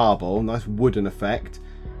like marble. Nice wooden effect.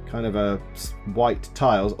 Kind of a white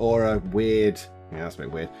tiles or a weird... Yeah, that's a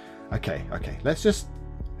bit weird. Okay. Let's just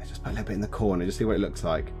put a little bit in the corner. Just see what it looks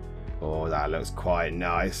like. Oh, that looks quite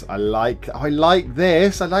nice. I like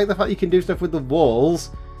this. I like the fact you can do stuff with the walls.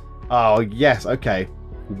 Oh, yes. Okay.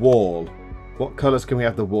 Wall. What colours can we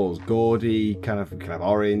have the walls? Gaudy, kind of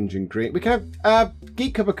orange and green. We can have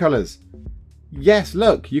Geek cover colours. Yes,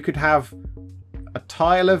 look. You could have a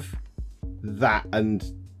tile of that and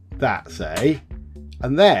that, say.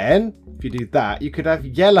 And then, if you do that, you could have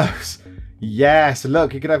yellows. Yes,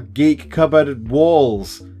 look, you could have Geek cupboard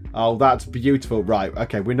walls. Oh, that's beautiful. Right,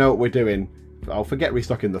 okay, we know what we're doing. I'll forget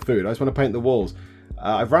restocking the food. I just want to paint the walls.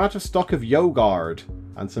 I've run out of stock of yogard.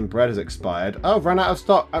 And some bread has expired. Oh, I've run out of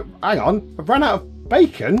stock. Hang on. I've run out of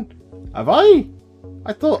bacon. Have I?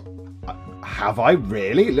 I thought... Have I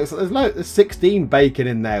really? It looks like there's 16 bacon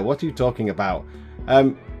in there. What are you talking about?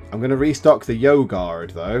 I'm going to restock the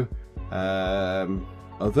yogard, though.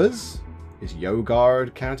 Others? Is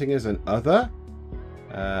yogard counting as an other?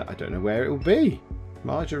 I don't know where it will be.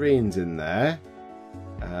 Margarine's in there.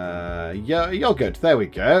 Yogurt. There we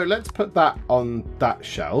go. Let's put that on that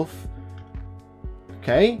shelf.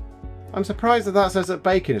 Okay. I'm surprised that says that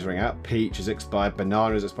bacon is running out. Peach is expired.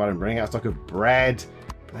 Banana is expired. I'm running out of stock of bread.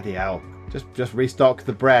 Bloody hell. Just restock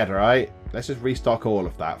the bread, alright? Let's just restock all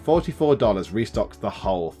of that. $44 restocks the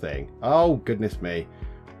whole thing. Oh, goodness me.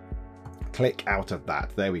 Click out of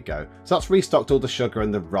that. There we go. So that's restocked all the sugar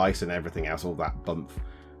and the rice and everything else, all that bump.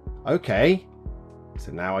 Okay.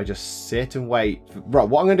 So now I just sit and wait. Right,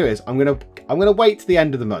 what I'm going to do is I'm going to wait to the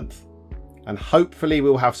end of the month. And hopefully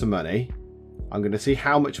we'll have some money. I'm going to see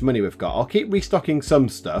how much money we've got. I'll keep restocking some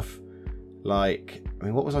stuff. Like, I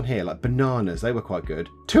mean, what was on here? Like bananas. They were quite good.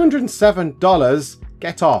 $207.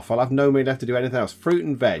 Get off. I'll have no money left to do anything else. Fruit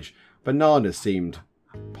and veg. Bananas seemed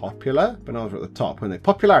popular. Bananas were at the top, weren't they?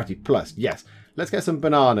 Popularity plus. Yes. Let's get some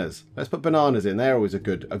bananas. Let's put bananas in. They're always a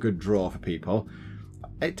good draw for people.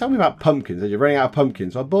 Hey, tell me about pumpkins. You're running out of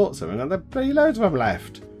pumpkins. So I bought some and there are bloody loads of them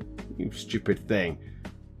left. You stupid thing.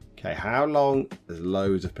 Okay, how long? There's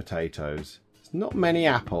loads of potatoes. There's not many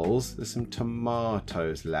apples. There's some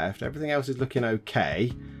tomatoes left. Everything else is looking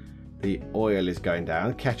okay. The oil is going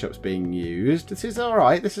down. Ketchup's being used. This is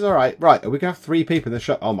alright. This is alright. Right, are we going to have 3 people in the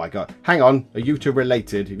shop? Oh my god. Hang on. Are you two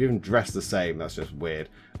related? You've even dressed the same. That's just weird.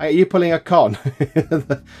 Are you pulling a con?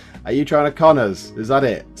 Are you trying to con us? Is that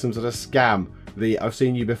it? Some sort of scam? The I've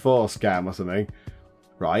seen you before scam or something?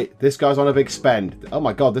 Right. This guy's on a big spend. Oh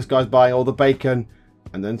my god. This guy's buying all the bacon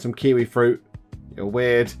and then some kiwi fruit. You're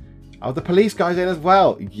weird. Oh, the police guy's in as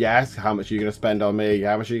well. Yes. How much are you going to spend on me?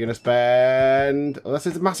 How much are you going to spend? Oh, this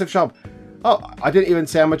is a massive shop. Oh, I didn't even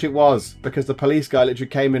say how much it was because the police guy literally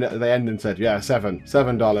came in at the end and said, yeah,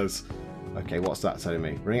 $7. Okay, what's that telling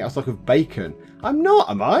me? Running out of stock of bacon. I'm not,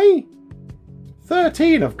 am I?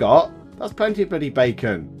 13 I've got. That's plenty of bloody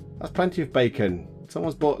bacon. That's plenty of bacon.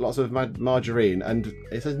 Someone's bought lots of margarine and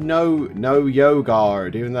it says no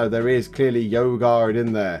yogard, even though there is clearly yogard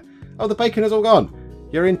in there. Oh, the bacon is all gone.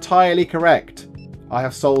 You're entirely correct. I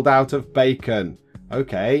have sold out of bacon.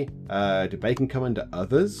 Okay. Did bacon come under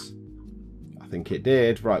others? I think it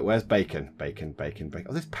did. Right, where's bacon? Bacon.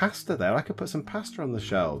 Oh, there's pasta there. I could put some pasta on the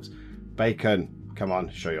shelves. Bacon. Come on,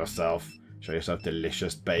 show yourself. Show yourself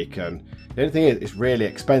delicious bacon. The only thing is, it's really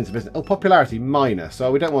expensive, isn't it? Oh, popularity minus.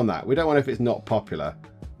 So we don't want that. We don't want it if it's not popular.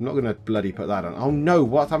 I'm not going to bloody put that on. Oh no,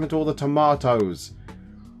 what's happened to all the tomatoes?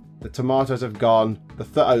 The tomatoes have gone. The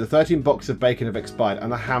 13 boxes of bacon have expired,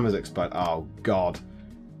 and the ham has expired. Oh god.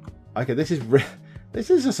 Okay, this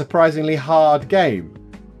is a surprisingly hard game.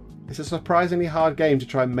 It's a surprisingly hard game to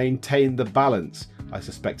try and maintain the balance. I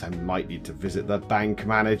suspect I might need to visit the bank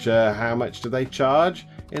manager. How much do they charge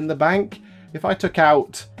in the bank? If I took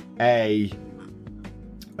out I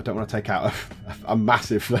don't want to take out a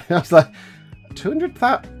massive. I was like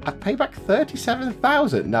 200,000. I'd pay back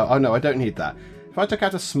 37,000. No, oh no, I don't need that. If I took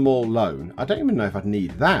out a small loan, I don't even know if I'd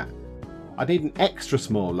need that. I'd need an extra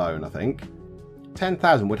small loan, I think.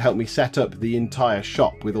 10,000 would help me set up the entire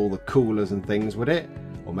shop with all the coolers and things, would it?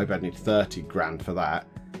 Or maybe I'd need 30 grand for that.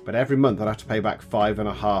 But every month I'd have to pay back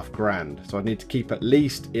 5.5 grand. So I'd need to keep at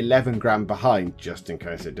least 11 grand behind just in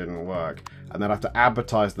case it didn't work. And then I'd have to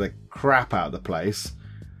advertise the crap out of the place.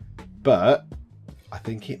 But I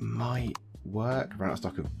think it might work. Run out of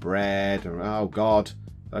stock of bread. Oh god.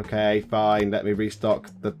 Okay, fine. Let me restock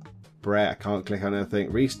the bread. I can't click on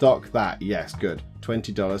anything. Restock that. Yes, good.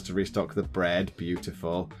 $20 to restock the bread.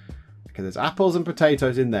 Beautiful. Okay, there's apples and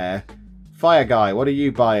potatoes in there. Fire guy, what are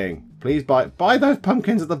you buying? Please buy those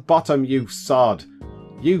pumpkins at the bottom, you sod.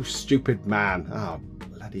 You stupid man. Oh,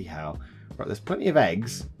 bloody hell. Right, there's plenty of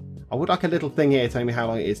eggs. I would like a little thing here telling me how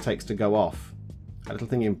long it takes to go off. A little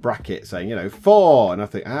thing in bracket saying, you know, 4. And I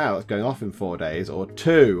think, that's going off in 4 days. Or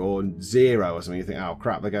 2 or 0 or something. You think, oh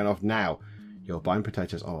crap, they're going off now. You're buying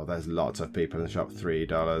potatoes. Oh, there's lots of people in the shop.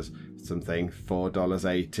 $3 something.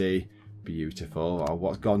 $4.80. Beautiful. Oh,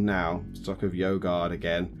 what's gone now? Stock of yogurt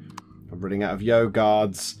again. I'm running out of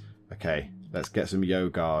yogards. Okay, let's get some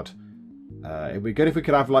yogurt. It'd be good if we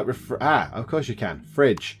could have like of course you can.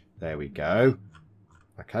 Fridge. There we go.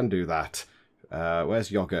 I can do that.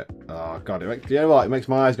 Where's yogurt? Oh god, you know what? It makes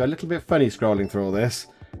my eyes go a little bit funny scrolling through all this.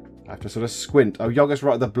 I have to sort of squint. Oh, yogurt's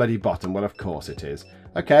right at the bloody bottom. Well, of course it is.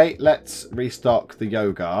 Okay, let's restock the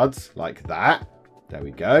yogurts like that. There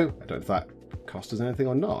we go. I don't know if that cost us anything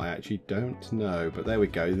or not. I actually don't know. But there we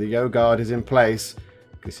go. The yogurt is in place.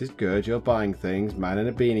 This is good. You're buying things. Man in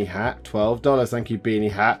a beanie hat. $12. Thank you,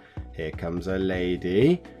 beanie hat. Here comes a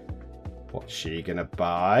lady. What's she gonna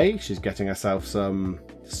buy? She's getting herself some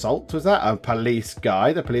salt, was that? A police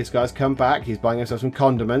guy. The police guy's come back. He's buying himself some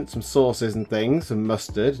condiments, some sauces and things, some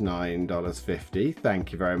mustard. $9.50.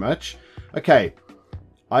 Thank you very much. Okay.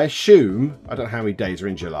 I assume, I don't know how many days are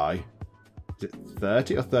in July. Is it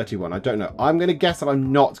 30 or 31? I don't know. I'm going to guess that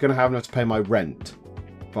I'm not going to have enough to pay my rent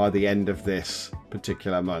by the end of this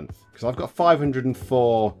particular month. Because I've got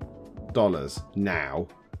 $504 now.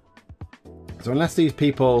 So unless these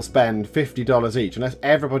people spend $50 each, unless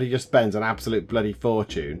everybody just spends an absolute bloody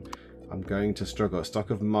fortune, I'm going to struggle.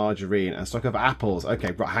 Stock of margarine and stock of apples.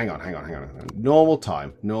 Okay, right, hang on. Normal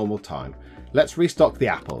time. Let's restock the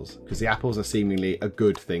apples, because the apples are seemingly a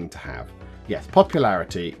good thing to have. Yes,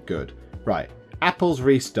 popularity, good. Right, apples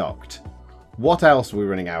restocked. What else are we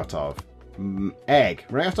running out of? Egg.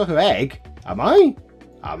 Running out of stock of egg? Am I?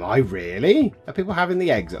 Am I really? Are people having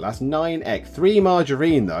the eggs at last? 9 eggs. 3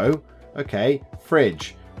 margarine, though. Okay,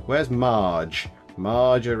 fridge. Where's Marge?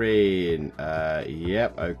 Margarine.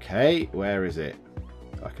 Yep, okay. Where is it?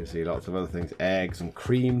 I can see lots of other things. Eggs and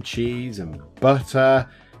cream cheese and butter.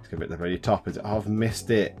 It's going to be at the very top. Oh, I've missed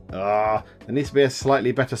it. There needs to be a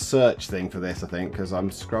slightly better search thing for this, I think, because I'm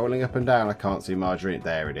scrolling up and down. I can't see margarine.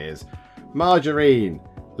 There it is. Margarine.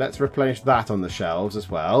 Let's replenish that on the shelves as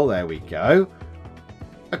well. There we go.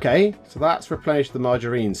 Okay, so that's replenished the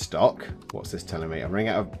margarine stock. What's this telling me? I'm running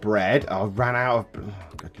out of bread. Oh, I ran out of...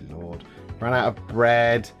 Oh, good lord. Ran out of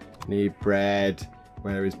bread. Need bread.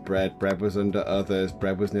 Where is bread? Bread was under others.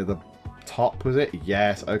 Bread was near the top, was it?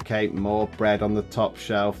 Yes. Okay, more bread on the top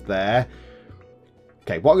shelf there.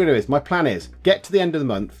 Okay, what I'm going to do is, my plan is, get to the end of the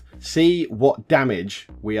month, see what damage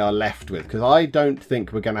we are left with. Because I don't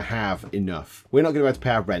think we're going to have enough. We're not going to be able to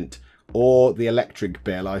pay our rent. Or the electric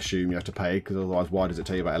bill, I assume you have to pay, because otherwise why does it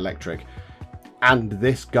tell you about electric? And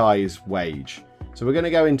this guy's wage. So we're going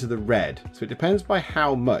to go into the red. So it depends by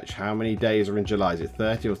how much. How many days are in July? Is it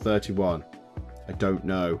 30 or 31? I don't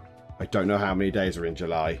know. I don't know how many days are in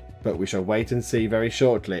July. But we shall wait and see very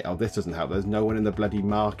shortly. Oh, this doesn't help. There's no one in the bloody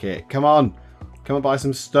market. Come on. Come and buy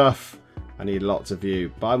some stuff. I need lots of you.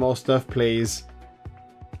 Buy more stuff, please.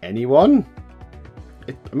 Anyone?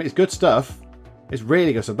 I mean, it's good stuff. It's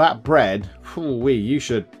really good. So that bread, you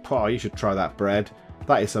should try that bread.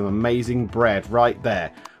 That is some amazing bread right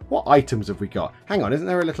there. What items have we got? Hang on, isn't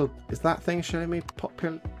there a little... Is that thing showing me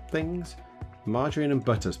popular things? Margarine and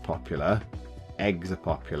butter's popular. Eggs are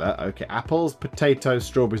popular. Okay, apples, potatoes,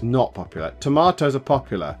 strawberries, not popular. Tomatoes are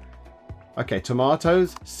popular. Okay,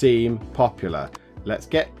 tomatoes seem popular. Let's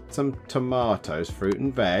get some tomatoes, fruit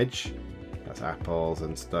and veg. That's apples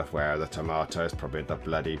and stuff. Where are the tomatoes? Probably at the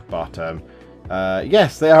bloody bottom.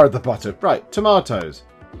 Yes, they are at the bottom. Right, tomatoes.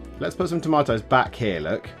 Let's put some tomatoes back here,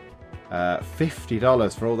 look.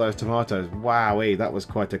 $50 for all those tomatoes. Wowee, that was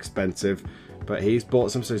quite expensive. But he's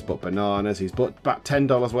bought some, so he's bought bananas. He's bought about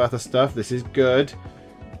 $10 worth of stuff. This is good.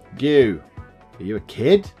 You. Are you a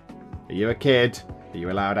kid? Are you a kid? Are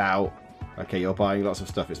you allowed out? Okay, you're buying lots of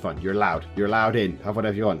stuff. It's fine. You're allowed. You're allowed in. Have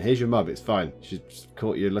whatever you want. Here's your mum. It's fine. She's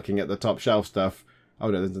caught you looking at the top shelf stuff. Oh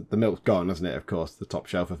no, the milk's gone, hasn't it? Of course, the top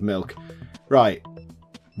shelf of milk. Right.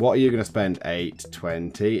 What are you going to spend?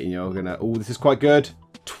 $8.20, and you're going to... Oh, this is quite good.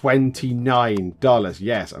 $29.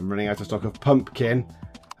 Yes, I'm running out of stock of pumpkin.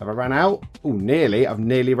 Have I run out? Oh, nearly. I've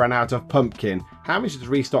nearly run out of pumpkin. How much to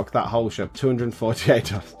restock that whole shop?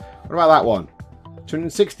 $248. What about that one?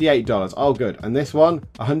 $268. Oh, good. And this one?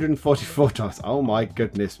 $144. Oh, my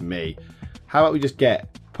goodness me. How about we just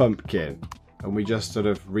get pumpkin? And we just sort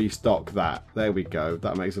of restock that. There we go.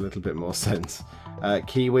 That makes a little bit more sense.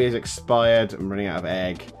 Kiwi is expired. I'm running out of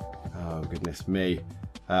egg. Oh, goodness me.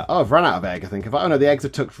 Oh, I've run out of egg, I think. Oh, no, the eggs are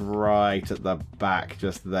tucked right at the back,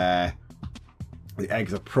 just there. The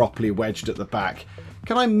eggs are properly wedged at the back.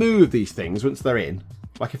 Can I move these things once they're in?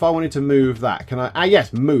 Like, if I wanted to move that, can I... Ah,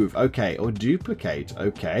 yes, move. Okay. Or duplicate.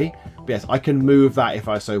 Okay. But yes, I can move that if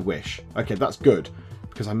I so wish. Okay, that's good.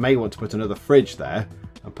 Because I may want to put another fridge there.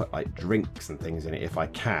 And put like drinks and things in it if I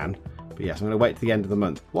can. But yes, I'm going to wait to the end of the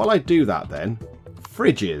month. While I do that then,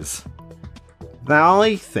 fridges. Now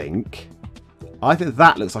I think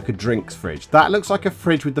that looks like a drinks fridge. That looks like a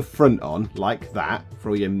fridge with the front on, like that, for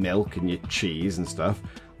all your milk and your cheese and stuff.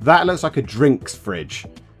 That looks like a drinks fridge.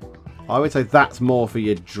 I would say that's more for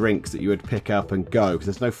your drinks that you would pick up and go, because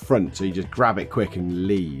there's no front, so you just grab it quick and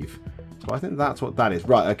leave. So I think that's what that is.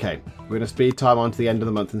 Right, okay. We're going to speed time on to the end of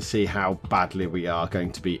the month and see how badly we are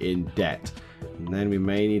going to be in debt. And then we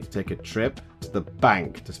may need to take a trip to the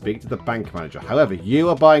bank to speak to the bank manager. However, you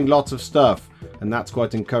are buying lots of stuff, and that's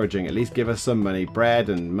quite encouraging. At least give us some money. Bread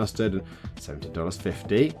and mustard,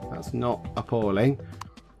 $70.50. That's not appalling.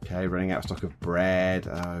 Okay, running out of stock of bread.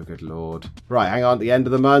 Oh, good lord. Right, hang on. At the end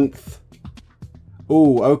of the month.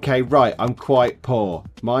 Oh, okay, right. I'm quite poor.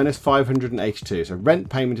 Minus 582. So rent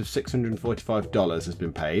payment of $645 has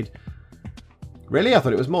been paid. Really? I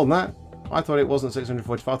thought it was more than that. I thought it wasn't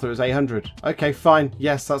 645. I thought it was 800. Okay, fine.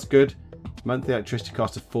 Yes, that's good. Monthly electricity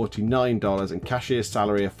cost of $49 and cashier's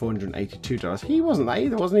salary of $482. He wasn't that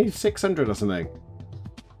either, wasn't he? 600 or something.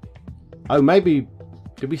 Oh, maybe...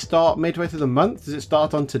 Did we start midway through the month? Does it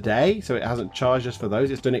start on today? So it hasn't charged us for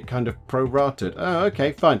those. It's done it kind of prorated. Oh,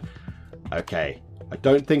 okay, fine. Okay. I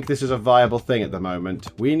don't think this is a viable thing at the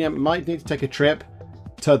moment. We might need to take a trip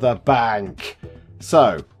to the bank.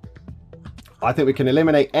 So, I think we can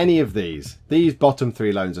eliminate any of these. These bottom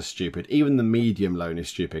three loans are stupid. Even the medium loan is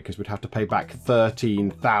stupid because we'd have to pay back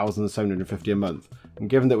 $13,750 a month. And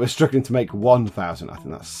given that we're struggling to make $1,000, I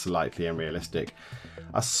think that's slightly unrealistic.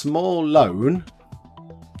 A small loan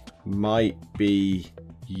might be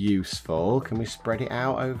useful. Can we spread it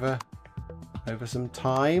out over some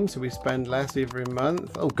time so we spend less every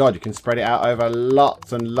month? Oh god, you can spread it out over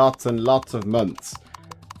lots and lots and lots of months.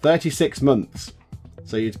 36 months.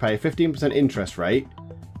 So you'd pay a 15% interest rate.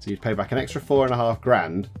 So you'd pay back an extra $4.5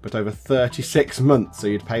 grand, but over 36 months. So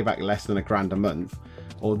you'd pay back less than $1 a month.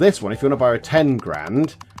 Or this one, if you want to borrow 10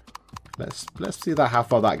 grand, let's see that how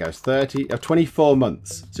far that goes. 24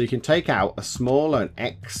 months. So you can take out a small loan,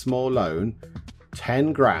 small loan,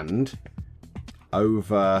 10 grand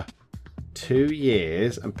over 2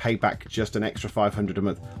 years and pay back just an extra $500 a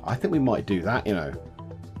month. I think we might do that, you know.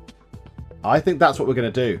 I think that's what we're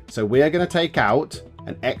going to do. So we are going to take out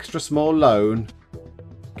an extra small loan,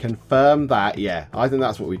 confirm that. Yeah, I think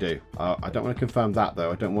that's what we do. I don't want to confirm that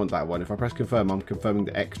though. I don't want that one. If I press confirm, I'm confirming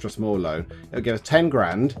the extra small loan. It'll give us 10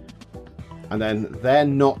 grand. And then they're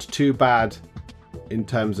not too bad in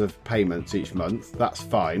terms of payments each month. That's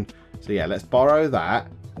fine. So yeah, let's borrow that.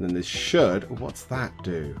 And then this should... What's that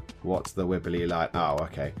do? What's the wibbly line? Oh,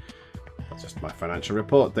 okay. That's just my financial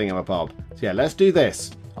report thingamabob. So yeah, let's do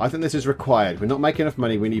this. I think this is required. We're not making enough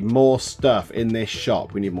money. We need more stuff in this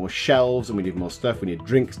shop. We need more shelves and we need more stuff. We need a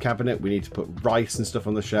drinks cabinet. We need to put rice and stuff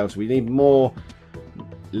on the shelves. We need more,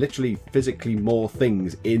 literally physically more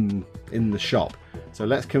things in the shop. So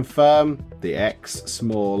let's confirm the X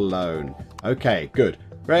small loan. Okay, good.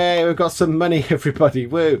 Hooray, we've got some money, everybody.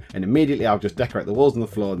 Woo! And immediately I'll just decorate the walls and the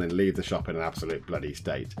floor and then leave the shop in an absolute bloody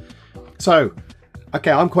state. So,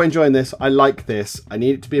 okay, I'm quite enjoying this. I like this. I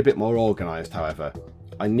need it to be a bit more organised, however.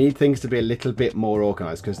 I need things to be a little bit more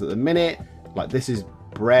organised because at the minute, like this is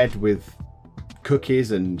bread with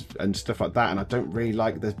cookies and stuff like that, and I don't really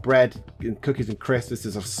like there's bread and cookies and crisps. This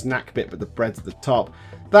is a snack bit, but the bread's at the top.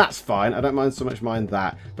 That's fine. I don't mind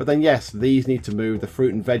that. But then yes, these need to move. The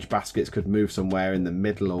fruit and veg baskets could move somewhere in the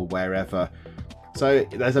middle or wherever. So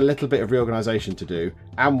there's a little bit of reorganisation to do,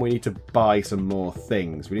 and we need to buy some more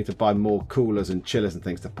things. We need to buy more coolers and chillers and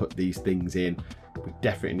things to put these things in. We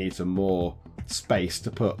definitely need some more space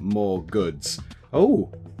to put more goods. Oh,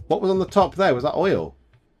 what was on the top there? Was that oil?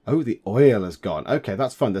 Oh, the oil has gone. Okay,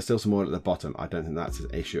 that's fun. There's still some oil at the bottom. I don't think that's an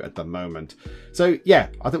issue at the moment. So yeah,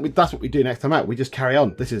 I think that's what we do next time out. We just carry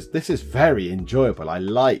on. This is very enjoyable. I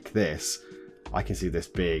like this. I can see this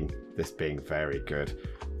being very good.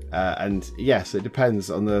 And yes, it depends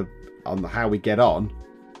on how we get on.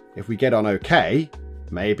 If we get on okay,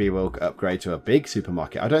 maybe we'll upgrade to a big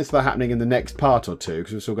supermarket. I don't see that happening in the next part or two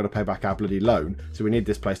because we've still got to pay back our bloody loan. So we need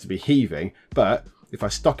this place to be heaving. But if I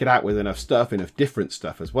stock it out with enough stuff, enough different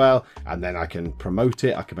stuff as well, and then I can promote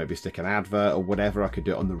it, I can maybe stick an advert or whatever. I could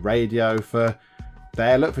do it on the radio for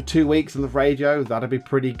 2 weeks on the radio. That'd be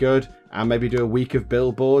pretty good. And maybe do a week of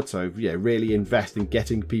billboard. So yeah, really invest in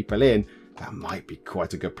getting people in. That might be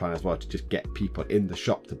quite a good plan as well, to just get people in the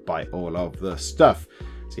shop to buy all of the stuff.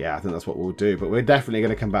 So yeah, I think that's what we'll do. But we're definitely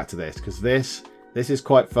going to come back to this because this is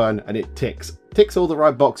quite fun and it ticks all the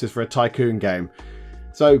right boxes for a tycoon game.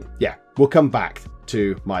 So yeah, we'll come back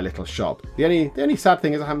to my little shop. The only sad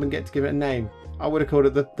thing is I haven't get to give it a name. I would have called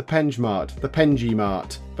it the Penge Mart, the Pengy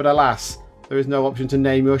Mart. But alas, there is no option to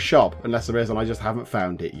name your shop unless there is, and I just haven't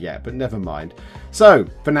found it yet. But never mind. So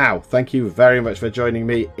for now, thank you very much for joining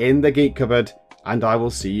me in the Geek Cupboard, and I will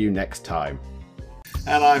see you next time.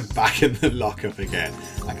 And I'm back in the lockup again.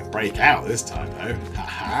 I can break out this time though.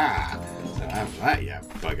 Haha! So after that, yeah,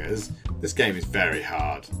 buggers. This game is very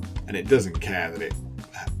hard, and it doesn't care that it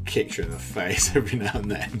kicks you in the face every now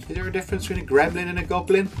and then. Is there a difference between a gremlin and a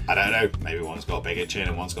goblin? I don't know. Maybe one's got a bigger chin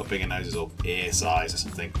and one's got bigger noses or ear size or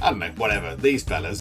something. I don't know. Whatever. These fellas